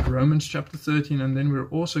going to look at Romans chapter 13, and then we're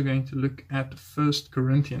also going to look at 1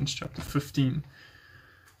 Corinthians chapter 15.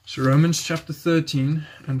 So Romans chapter 13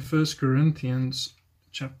 and 1 Corinthians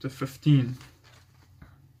chapter 15.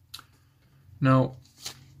 Now,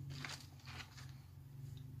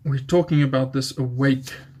 we're talking about this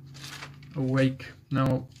awake.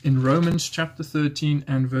 Now, in Romans chapter 13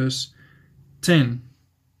 and verse 10,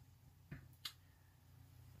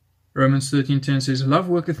 Romans 13:10 says, Love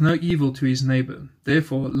worketh no evil to his neighbor.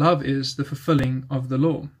 Therefore, love is the fulfilling of the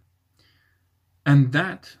law. And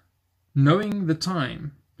that, knowing the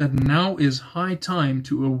time, that now is high time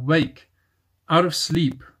to awake out of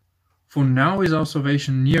sleep, for now is our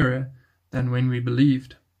salvation nearer than when we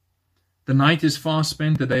believed. The night is far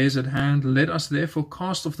spent, the day is at hand. Let us therefore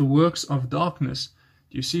cast off the works of darkness.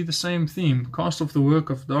 Do you see the same theme? Cast off the work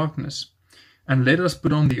of darkness. And let us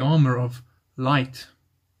put on the armor of light.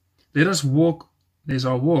 Let us walk, there's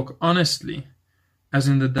our walk, honestly, as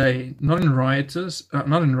in the day, not in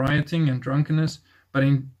rioting and drunkenness, but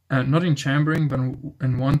not in chambering, but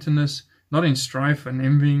in wantonness, not in strife and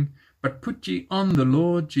envying, but put ye on the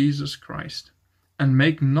Lord Jesus Christ, and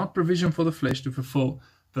make not provision for the flesh to fulfill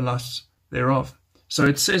the lusts thereof. So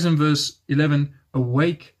it says in verse 11,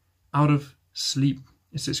 awake out of sleep.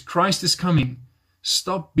 It says, Christ is coming.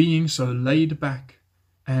 Stop being so laid back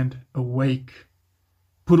and awake.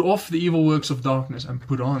 Put off the evil works of darkness and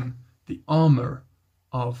put on the armor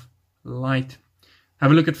of light.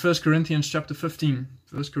 Have a look at 1 Corinthians chapter 15.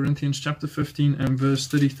 1 Corinthians chapter 15 and verse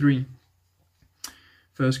 33.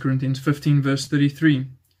 1 Corinthians 15 verse 33.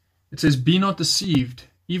 It says, Be not deceived.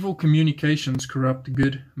 Evil communications corrupt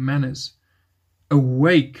good manners.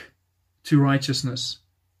 Awake to righteousness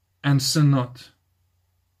and sin not.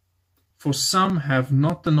 For some have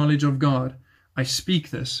not the knowledge of God. I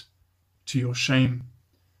speak this to your shame.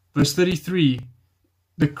 Verse 33,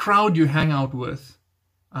 the crowd you hang out with,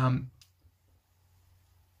 and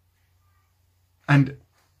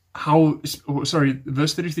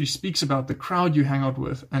verse 33 speaks about the crowd you hang out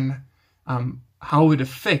with and how it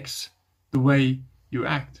affects the way you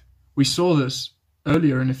act. We saw this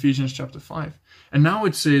earlier in Ephesians chapter 5. And now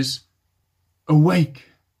it says, awake.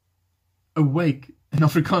 Awake. In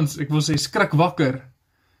Afrikaans, ek wil sê, skrik wakker.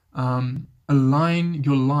 Align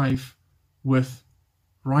your life with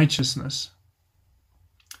righteousness.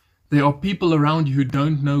 There are people around you who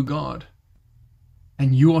don't know God,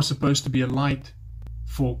 and you are supposed to be a light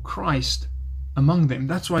for Christ among them.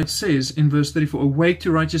 That's why it says in verse 34, awake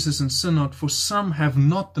to righteousness and sin not, for some have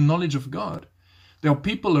not the knowledge of God. There are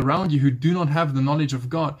people around you who do not have the knowledge of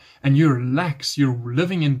God, and you're lax, you're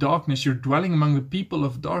living in darkness, you're dwelling among the people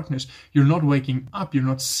of darkness, you're not waking up, you're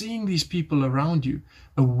not seeing these people around you.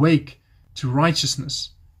 Awake to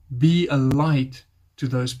righteousness. Be a light to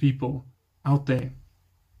those people out there.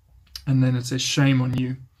 And then it says, shame on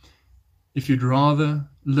you if you'd rather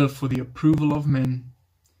live for the approval of men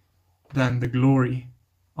than the glory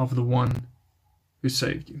of the one who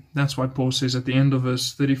saved you. That's why Paul says at the end of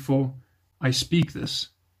verse 34, I speak this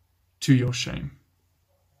to your shame.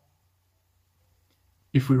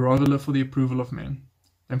 If we rather live for the approval of men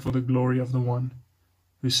than for the glory of the one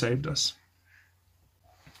who saved us.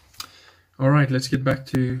 All right, let's get back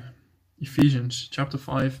to Ephesians chapter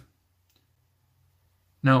 5.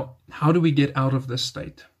 Now, how do we get out of this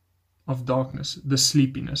state of darkness, this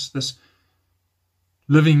sleepiness, this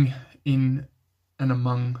living in and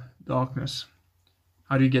among darkness?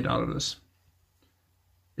 How do you get out of this?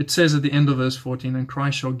 It says at the end of verse 14, and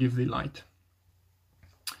Christ shall give thee light.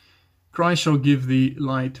 Christ shall give thee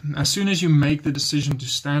light. As soon as you make the decision to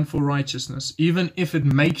stand for righteousness, even if it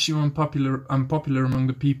makes you unpopular among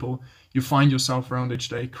the people you find yourself around each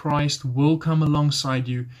day, Christ will come alongside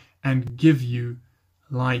you and give you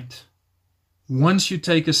light. Once you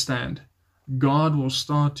take a stand, God will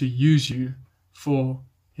start to use you for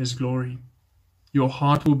His glory. Your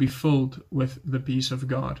heart will be filled with the peace of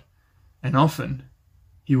God, and often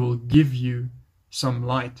He will give you some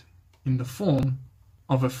light in the form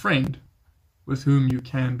of a friend with whom you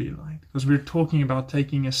can be light. Because we're talking about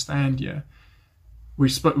taking a stand here. We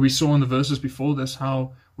saw in the verses before this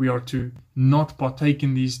how we are to not partake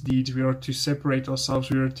in these deeds. We are to separate ourselves.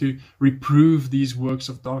 We are to reprove these works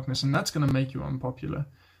of darkness. And that's going to make you unpopular.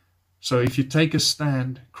 So if you take a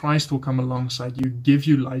stand, Christ will come alongside you, give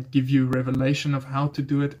you light, give you revelation of how to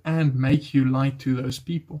do it, and make you light to those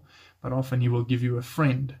people. But often He will give you a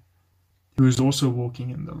friend who is also walking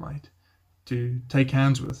in the light to take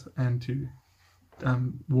hands with and to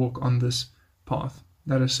walk on this path.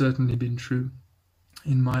 That has certainly been true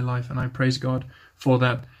in my life, and I praise God for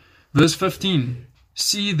that. Verse 15,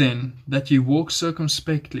 see then that ye walk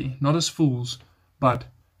circumspectly, not as fools, but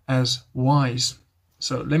as wise.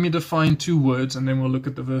 So let me define two words and then we'll look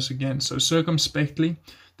at the verse again. So circumspectly,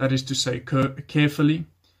 that is to say carefully.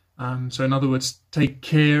 So in other words, take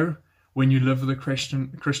care when you live the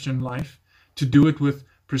Christian life, to do it with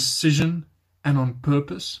precision and on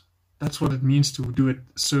purpose. That's what it means to do it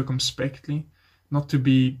circumspectly, not to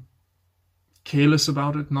be careless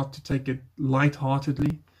about it, not to take it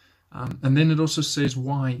lightheartedly. And then it also says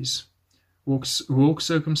wise. Walk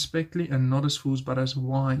circumspectly and not as fools, but as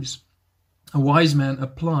wise. A wise man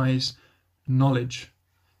applies knowledge.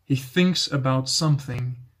 He thinks about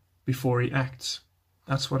something before he acts.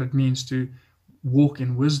 That's what it means to walk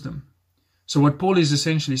in wisdom. So what Paul is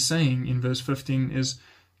essentially saying in verse 15 is,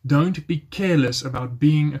 don't be careless about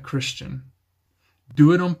being a Christian.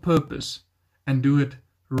 Do it on purpose and do it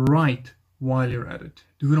right while you're at it.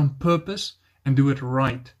 Do it on purpose and do it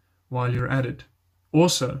right while you're at it.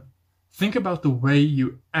 Also, think about the way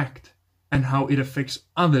you act and how it affects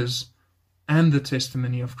others and the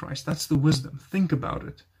testimony of Christ. That's the wisdom. Think about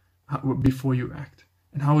it before you act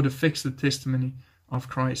and how it affects the testimony of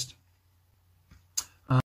Christ.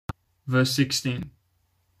 Verse 16.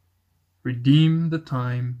 Redeem the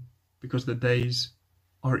time because the days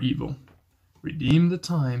are evil. Redeem the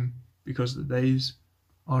time because the days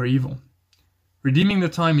are evil. Redeeming the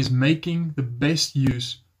time is making the best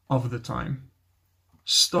use of the time.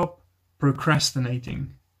 Stop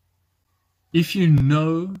procrastinating. If you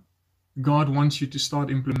know God wants you to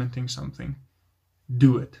start implementing something,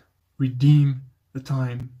 do it. Redeem the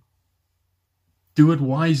time. Do it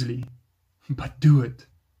wisely, but do it.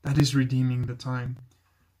 That is redeeming the time.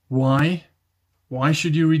 Why? Why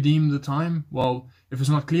should you redeem the time? Well, if it's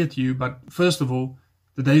not clear to you, but first of all,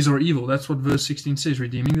 the days are evil. That's what verse 16 says.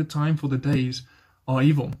 Redeeming the time, for the days are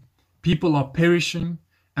evil. People are perishing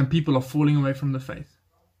and people are falling away from the faith.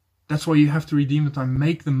 That's why you have to redeem the time.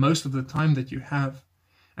 Make the most of the time that you have.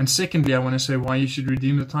 And secondly, I want to say why you should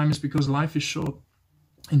redeem the time is because life is short.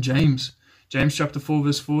 In James chapter 4,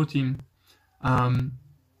 verse 14,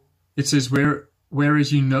 it says,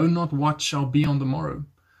 whereas you know not what shall be on the morrow.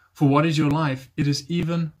 For what is your life? It is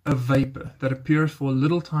even a vapor that appeareth for a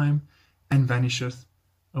little time and vanisheth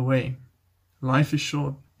away. Life is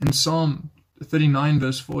short. In Psalm 39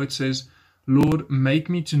 verse 4 it says, Lord, make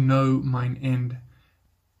me to know mine end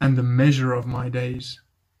and the measure of my days,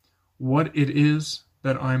 what it is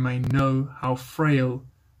that I may know how frail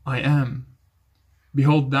I am.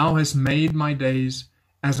 Behold, thou hast made my days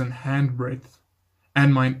as an handbreadth,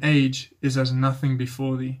 and mine age is as nothing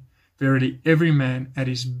before thee. Verily, every man at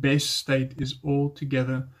his best state is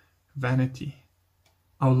altogether vanity.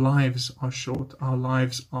 Our lives are short. Our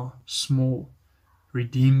lives are small.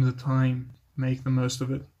 Redeem the time. Make the most of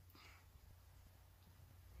it.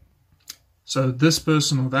 So this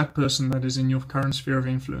person or that person that is in your current sphere of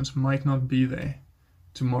influence might not be there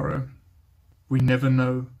tomorrow. We never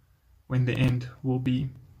know when the end will be.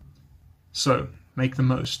 So make the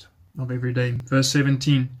most of every day. Verse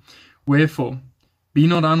 17. Wherefore, Be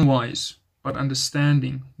not unwise, but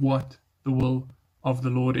understanding what the will of the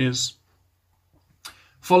Lord is.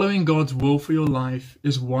 Following God's will for your life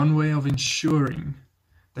is one way of ensuring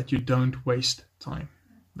that you don't waste time.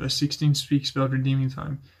 Verse 16 speaks about redeeming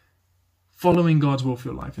time. Following God's will for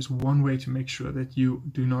your life is one way to make sure that you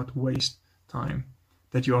do not waste time,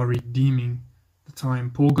 that you are redeeming the time.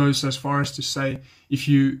 Paul goes as far as to say, if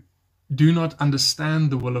you do not understand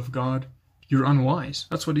the will of God, you're unwise.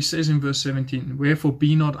 That's what he says in verse 17. Wherefore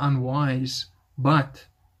be not unwise, but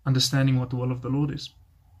understanding what the will of the Lord is.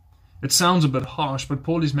 It sounds a bit harsh, but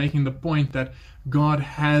Paul is making the point that God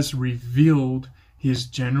has revealed his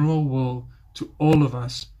general will to all of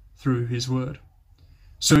us through his word.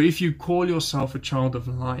 So if you call yourself a child of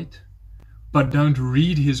light, but don't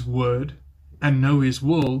read his word and know his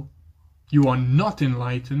will, you are not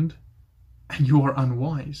enlightened and you are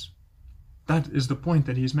unwise. That is the point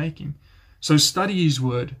that he is making. So study his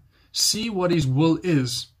word, see what his will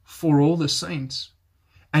is for all the saints,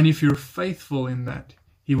 and if you're faithful in that,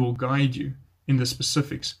 he will guide you in the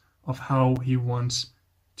specifics of how he wants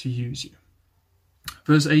to use you.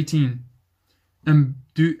 Verse 18, and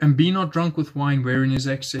be not drunk with wine wherein is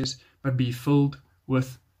excess, but be filled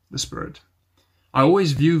with the Spirit. I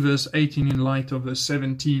always view verse 18 in light of verse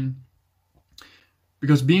 17,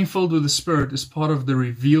 because being filled with the Spirit is part of the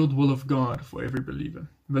revealed will of God for every believer.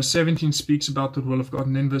 Verse 17 speaks about the will of God,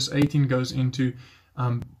 and then verse 18 goes into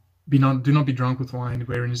do not be drunk with wine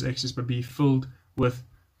wherein is excess, but be filled with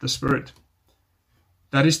the Spirit.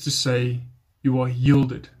 That is to say, you are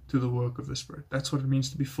yielded to the work of the Spirit. That's what it means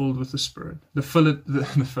to be filled with the Spirit. The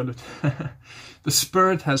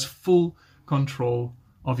Spirit has full control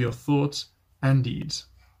of your thoughts and deeds.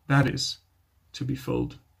 That is to be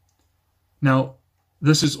filled. Now,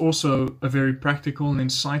 this is also a very practical and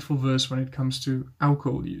insightful verse when it comes to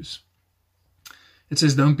alcohol use. It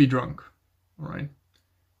says, don't be drunk. All right?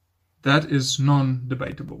 That is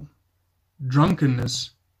non-debatable.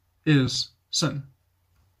 Drunkenness is sin.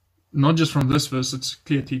 Not just from this verse, it's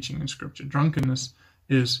clear teaching in Scripture. Drunkenness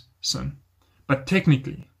is sin. But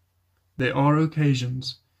technically, there are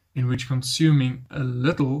occasions in which consuming a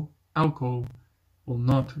little alcohol will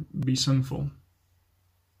not be sinful.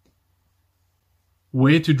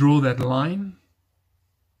 Where to draw that line,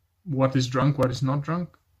 what is drunk, what is not drunk,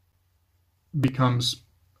 becomes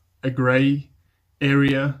a gray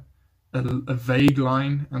area, a vague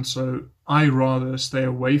line, and so I rather stay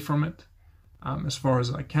away from it as far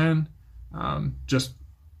as I can. Just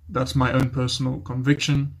that's my own personal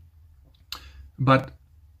conviction. But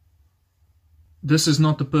this is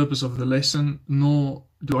not the purpose of the lesson, nor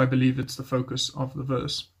do I believe it's the focus of the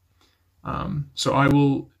verse. So I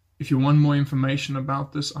will, if you want more information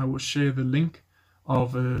about this, I will share the link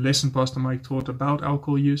of a lesson Pastor Mike taught about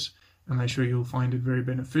alcohol use, and I'm sure you'll find it very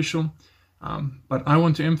beneficial. But I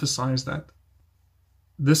want to emphasize that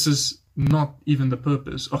this is not even the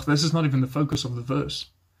purpose, or this is not even the focus of the verse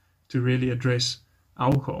to really address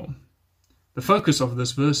alcohol. The focus of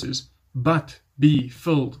this verse is, but be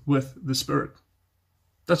filled with the Spirit.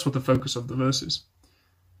 That's what the focus of the verse is.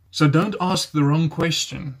 So don't ask the wrong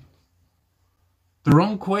question. The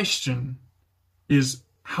wrong question is,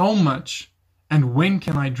 how much and when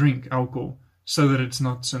can I drink alcohol so that it's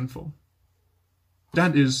not sinful?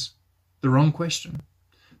 That is the wrong question.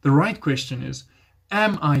 The right question is,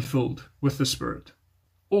 am I filled with the Spirit?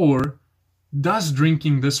 Or does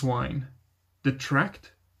drinking this wine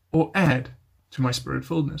detract or add to my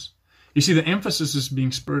Spirit-filledness? You see, the emphasis is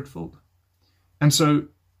being Spirit-filled. And so,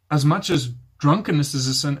 as much as drunkenness is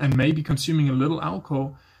a sin, and maybe consuming a little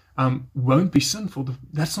alcohol won't be sinful,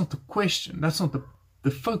 that's not the question. That's not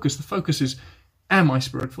the focus. The focus is, am I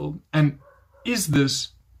Spirit-filled? And is this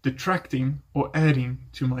detracting or adding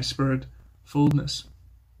to my Spirit-filledness?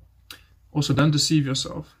 Also, don't deceive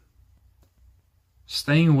yourself.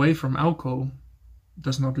 Staying away from alcohol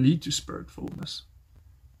does not lead to Spirit-filledness.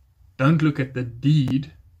 Don't look at the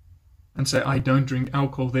deed and say, I don't drink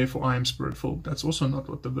alcohol, therefore I am Spirit-filled. That's also not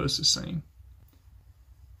what the verse is saying.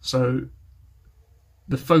 So,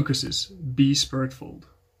 the focus is, be Spirit-filled,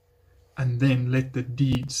 and then let the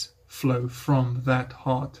deeds flow from that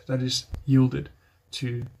heart that is yielded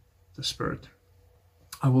to the Spirit.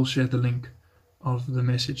 I will share the link of the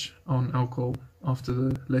message on alcohol after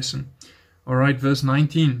the lesson. Alright, verse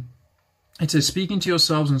 19. It says, speaking to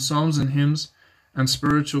yourselves in psalms and hymns and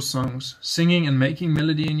spiritual songs, singing and making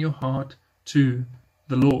melody in your heart to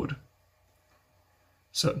the Lord.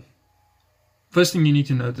 So, first thing you need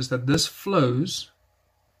to note is that this flows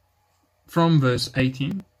from verse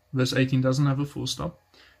 18. Verse 18 doesn't have a full stop.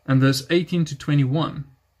 And verse 18 to 21,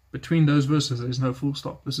 between those verses, there's no full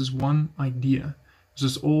stop. This is one idea This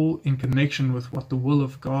is all in connection with what the will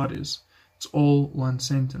of God is. It's all one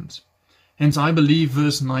sentence. Hence, I believe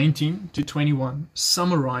verse 19 to 21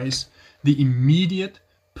 summarize the immediate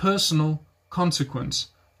personal consequence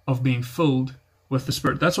of being filled with the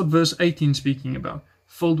Spirit. That's what verse 18 is speaking about,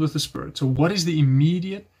 filled with the Spirit. So what is the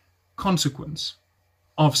immediate consequence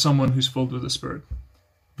of someone who's filled with the Spirit?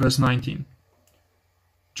 Verse 19,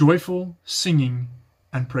 joyful singing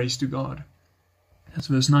and praise to God. That's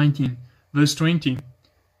verse 19. Verse 20,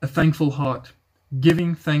 a thankful heart,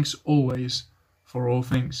 giving thanks always for all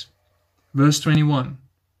things. Verse 21,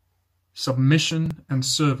 submission and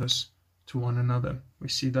service to one another. We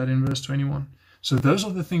see that in verse 21. So those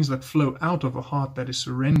are the things that flow out of a heart that is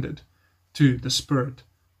surrendered to the Spirit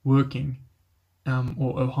working,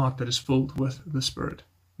 or a heart that is filled with the Spirit.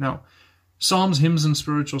 Now, psalms, hymns, and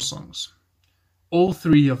spiritual songs. All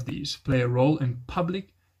three of these play a role in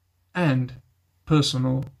public and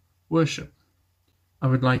personal worship. I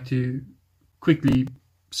would like to quickly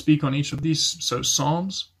speak on each of these. So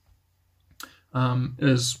psalms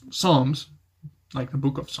is psalms, like the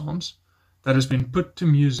book of Psalms, that has been put to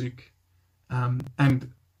music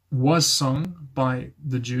and was sung by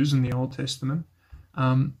the Jews in the Old Testament,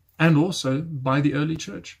 and also by the early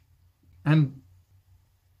church. And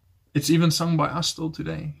it's even sung by us still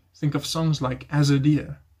today. Think of songs like As a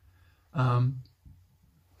Deer.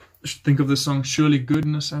 Think of the song Surely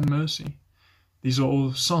Goodness and Mercy. These are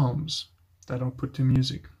all psalms that are put to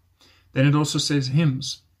music. Then it also says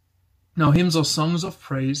hymns. Now, hymns are songs of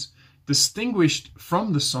praise distinguished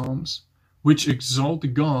from the psalms, which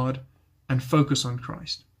exalt God and focus on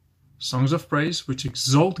Christ. Songs of praise which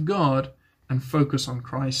exalt God and focus on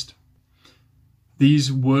Christ.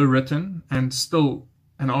 These were written and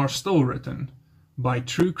are still written by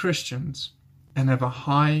true Christians and have a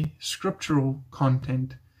high scriptural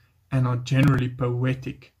content and are generally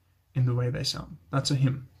poetic in the way they sound. That's a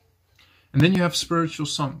hymn. And then you have spiritual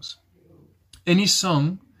songs. Any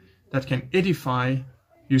song that can edify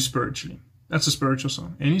you spiritually. That's a spiritual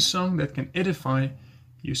song. Any song that can edify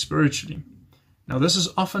you spiritually. Now, this is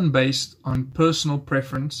often based on personal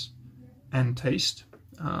preference and taste.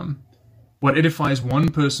 What edifies one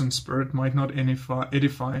person's spirit might not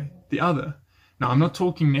edify the other. Now, I'm not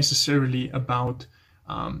talking necessarily about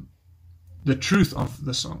the truth of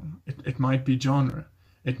the song. It might be genre.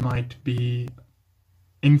 It might be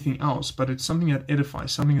anything else, but it's something that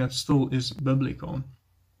edifies, something that still is biblical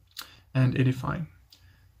and edifying.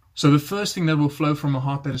 So the first thing that will flow from a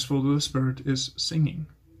heart that is filled with the Spirit is singing.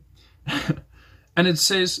 And it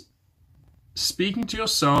says, speaking to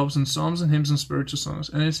yourselves in psalms and hymns and spiritual songs.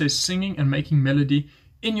 And it says, singing and making melody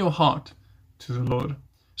in your heart to the Lord.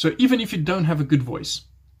 So even if you don't have a good voice,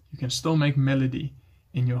 you can still make melody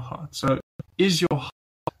in your heart. So is your heart,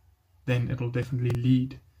 then it'll definitely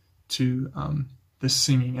lead to the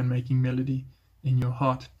singing and making melody in your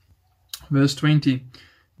heart. Verse 20,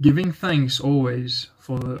 giving thanks always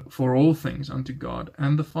for all things unto God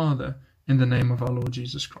and the Father in the name of our Lord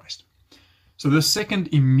Jesus Christ. So the second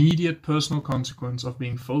immediate personal consequence of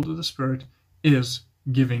being filled with the Spirit is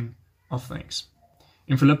giving of thanks.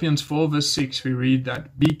 In Philippians 4 verse 6 we read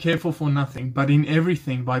that, be careful for nothing, but in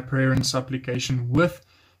everything by prayer and supplication with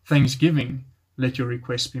thanksgiving, let your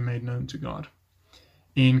requests be made known to God.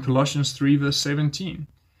 In Colossians 3 verse 17,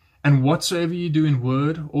 and whatsoever you do in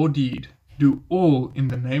word or deed, do all in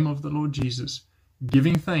the name of the Lord Jesus,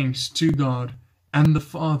 giving thanks to God and the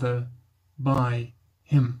Father by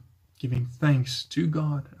Him. Giving thanks to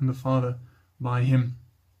God and the Father by Him.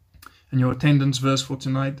 And your attendance verse for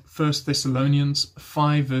tonight, 1 Thessalonians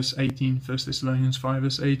 5 verse 18. 1 Thessalonians 5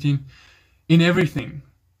 verse 18. In everything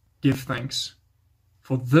give thanks,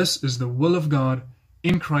 for this is the will of God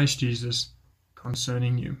in Christ Jesus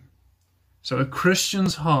concerning you. So a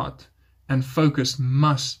Christian's heart and focus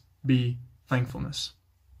must be thankfulness.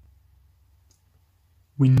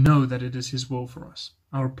 We know that it is His will for us.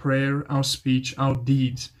 Our prayer, our speech, our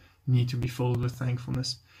deeds need to be filled with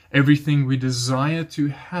thankfulness. Everything we desire to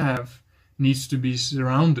have needs to be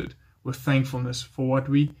surrounded with thankfulness for what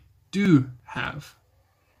we do have.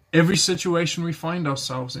 Every situation we find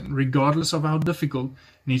ourselves in, regardless of how difficult,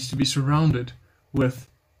 needs to be surrounded with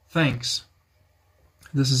thanks.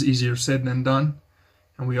 This is easier said than done,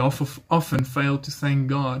 and we often fail to thank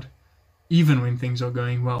God, even when things are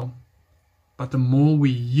going well. But the more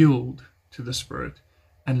we yield to the Spirit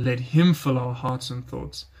and let Him fill our hearts and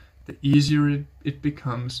thoughts, the easier it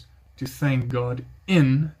becomes to thank God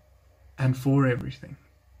in and for everything.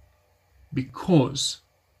 Because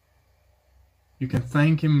you can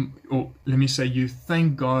thank Him, or let me say, you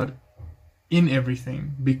thank God in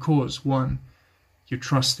everything because, one, you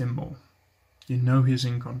trust Him more. You know He's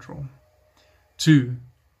in control. 2,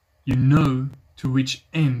 you know to which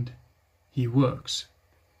end he works.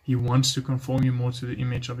 He wants to conform you more to the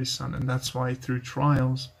image of his Son, and that's why through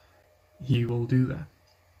trials he will do that.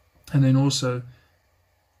 And then also,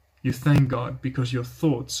 you thank God because your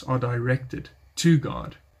thoughts are directed to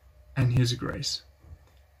God and his grace.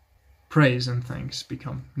 Praise and thanks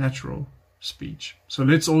become natural speech. So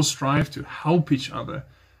let's all strive to help each other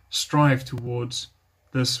strive towards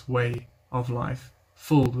this way of life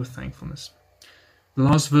filled with thankfulness. The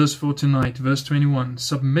last verse for tonight, verse 21,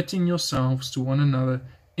 submitting yourselves to one another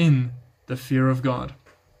in the fear of God.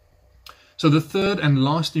 So the third and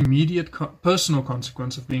last immediate personal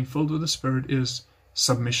consequence of being filled with the Spirit is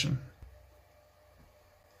submission.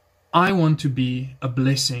 I want to be a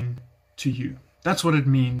blessing to you. That's what it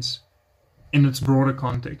means in its broader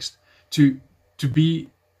context. To be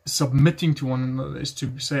submitting to one another is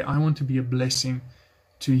to say, I want to be a blessing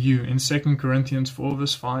to you. In 2 Corinthians 4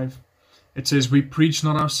 verse 5, it says, we preach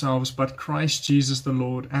not ourselves, but Christ Jesus the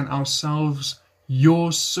Lord, and ourselves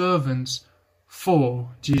your servants for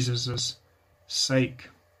Jesus' sake.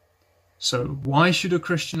 So why should a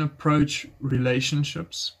Christian approach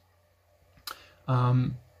relationships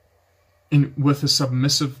with a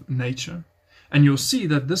submissive nature? And you'll see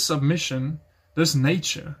that this submission, this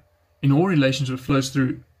nature, in all relationships flows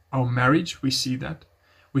through our marriage. We see that.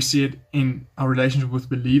 We see it in our relationship with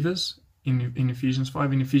believers in Ephesians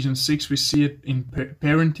 5. In Ephesians 6, we see it in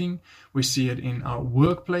parenting. We see it in our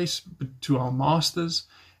workplace to our masters.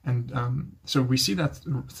 And so we see that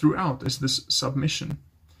throughout as this submission.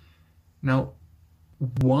 Now,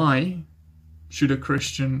 why should a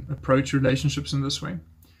Christian approach relationships in this way?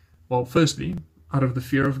 Well, firstly, out of the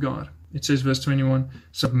fear of God. It says, verse 21,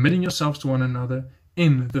 submitting yourselves to one another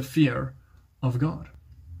in the fear of God.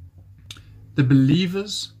 The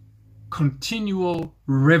believer's continual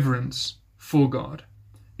reverence for God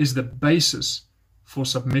is the basis for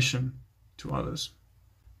submission to others.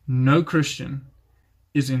 No Christian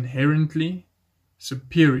is inherently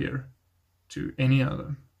superior to any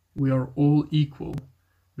other. We are all equal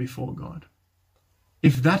before God.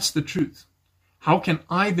 If that's the truth, how can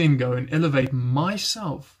I then go and elevate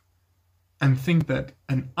myself and think that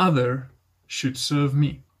an other should serve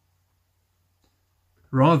me?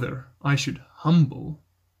 Rather, I should humble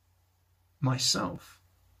myself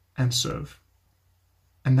and serve.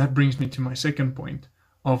 And that brings me to my second point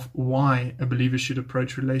of why a believer should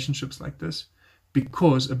approach relationships like this.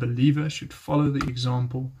 Because a believer should follow the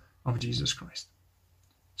example of Jesus Christ.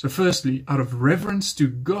 So firstly, out of reverence to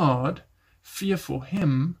God, fear for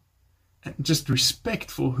him, and just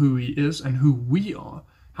respect for who he is and who we are,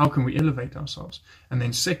 how can we elevate ourselves? And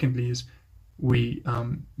then secondly is we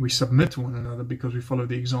submit to one another because we follow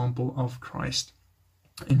the example of Christ.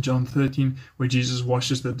 In John 13, where Jesus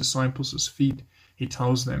washes the disciples' feet, he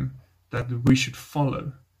tells them that we should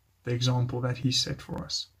follow the example that he set for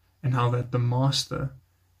us, and how that the master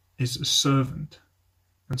is a servant.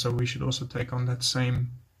 And so we should also take on that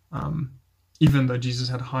same, even though Jesus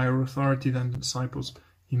had higher authority than the disciples,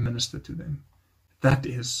 he ministered to them. That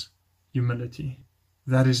is humility.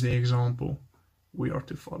 That is the example we are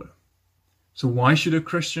to follow. So why should a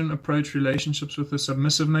Christian approach relationships with a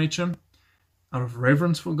submissive nature? Out of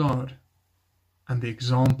reverence for God and the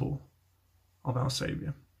example of our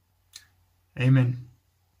Savior. Amen.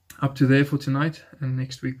 Up to there for tonight, and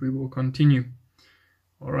next week we will continue.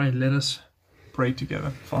 All right, let us pray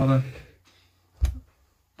together. Father,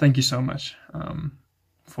 thank you so much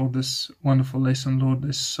for this wonderful lesson, Lord.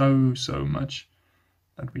 There's so much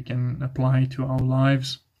that we can apply to our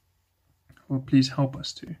lives. Lord, please help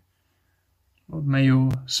us to. Lord, may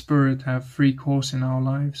your Spirit have free course in our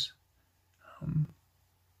lives.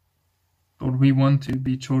 Lord, we want to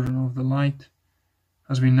be children of the light,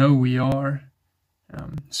 as we know we are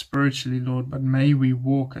spiritually, Lord, but may we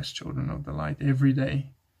walk as children of the light every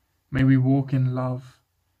day. May we walk in love.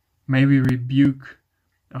 May we reprove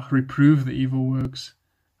the evil works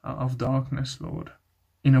of darkness, Lord,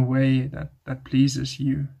 in a way that pleases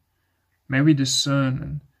you. May we discern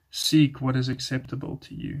and seek what is acceptable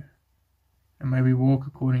to you. And may we walk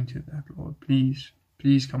according to that, Lord. Please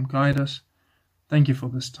come guide us. Thank you for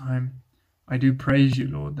this time. I do praise you,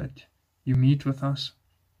 Lord, that you meet with us.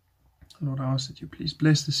 Lord, I ask that you please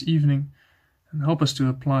bless this evening and help us to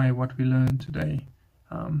apply what we learned today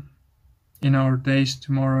in our day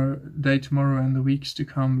tomorrow and the weeks to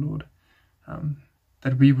come, Lord,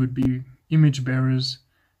 that we would be image bearers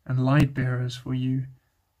and light bearers for you,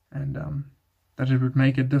 and that it would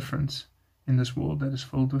make a difference in this world that is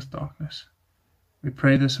filled with darkness. We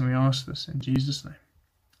pray this and we ask this in Jesus' name.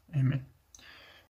 Amen.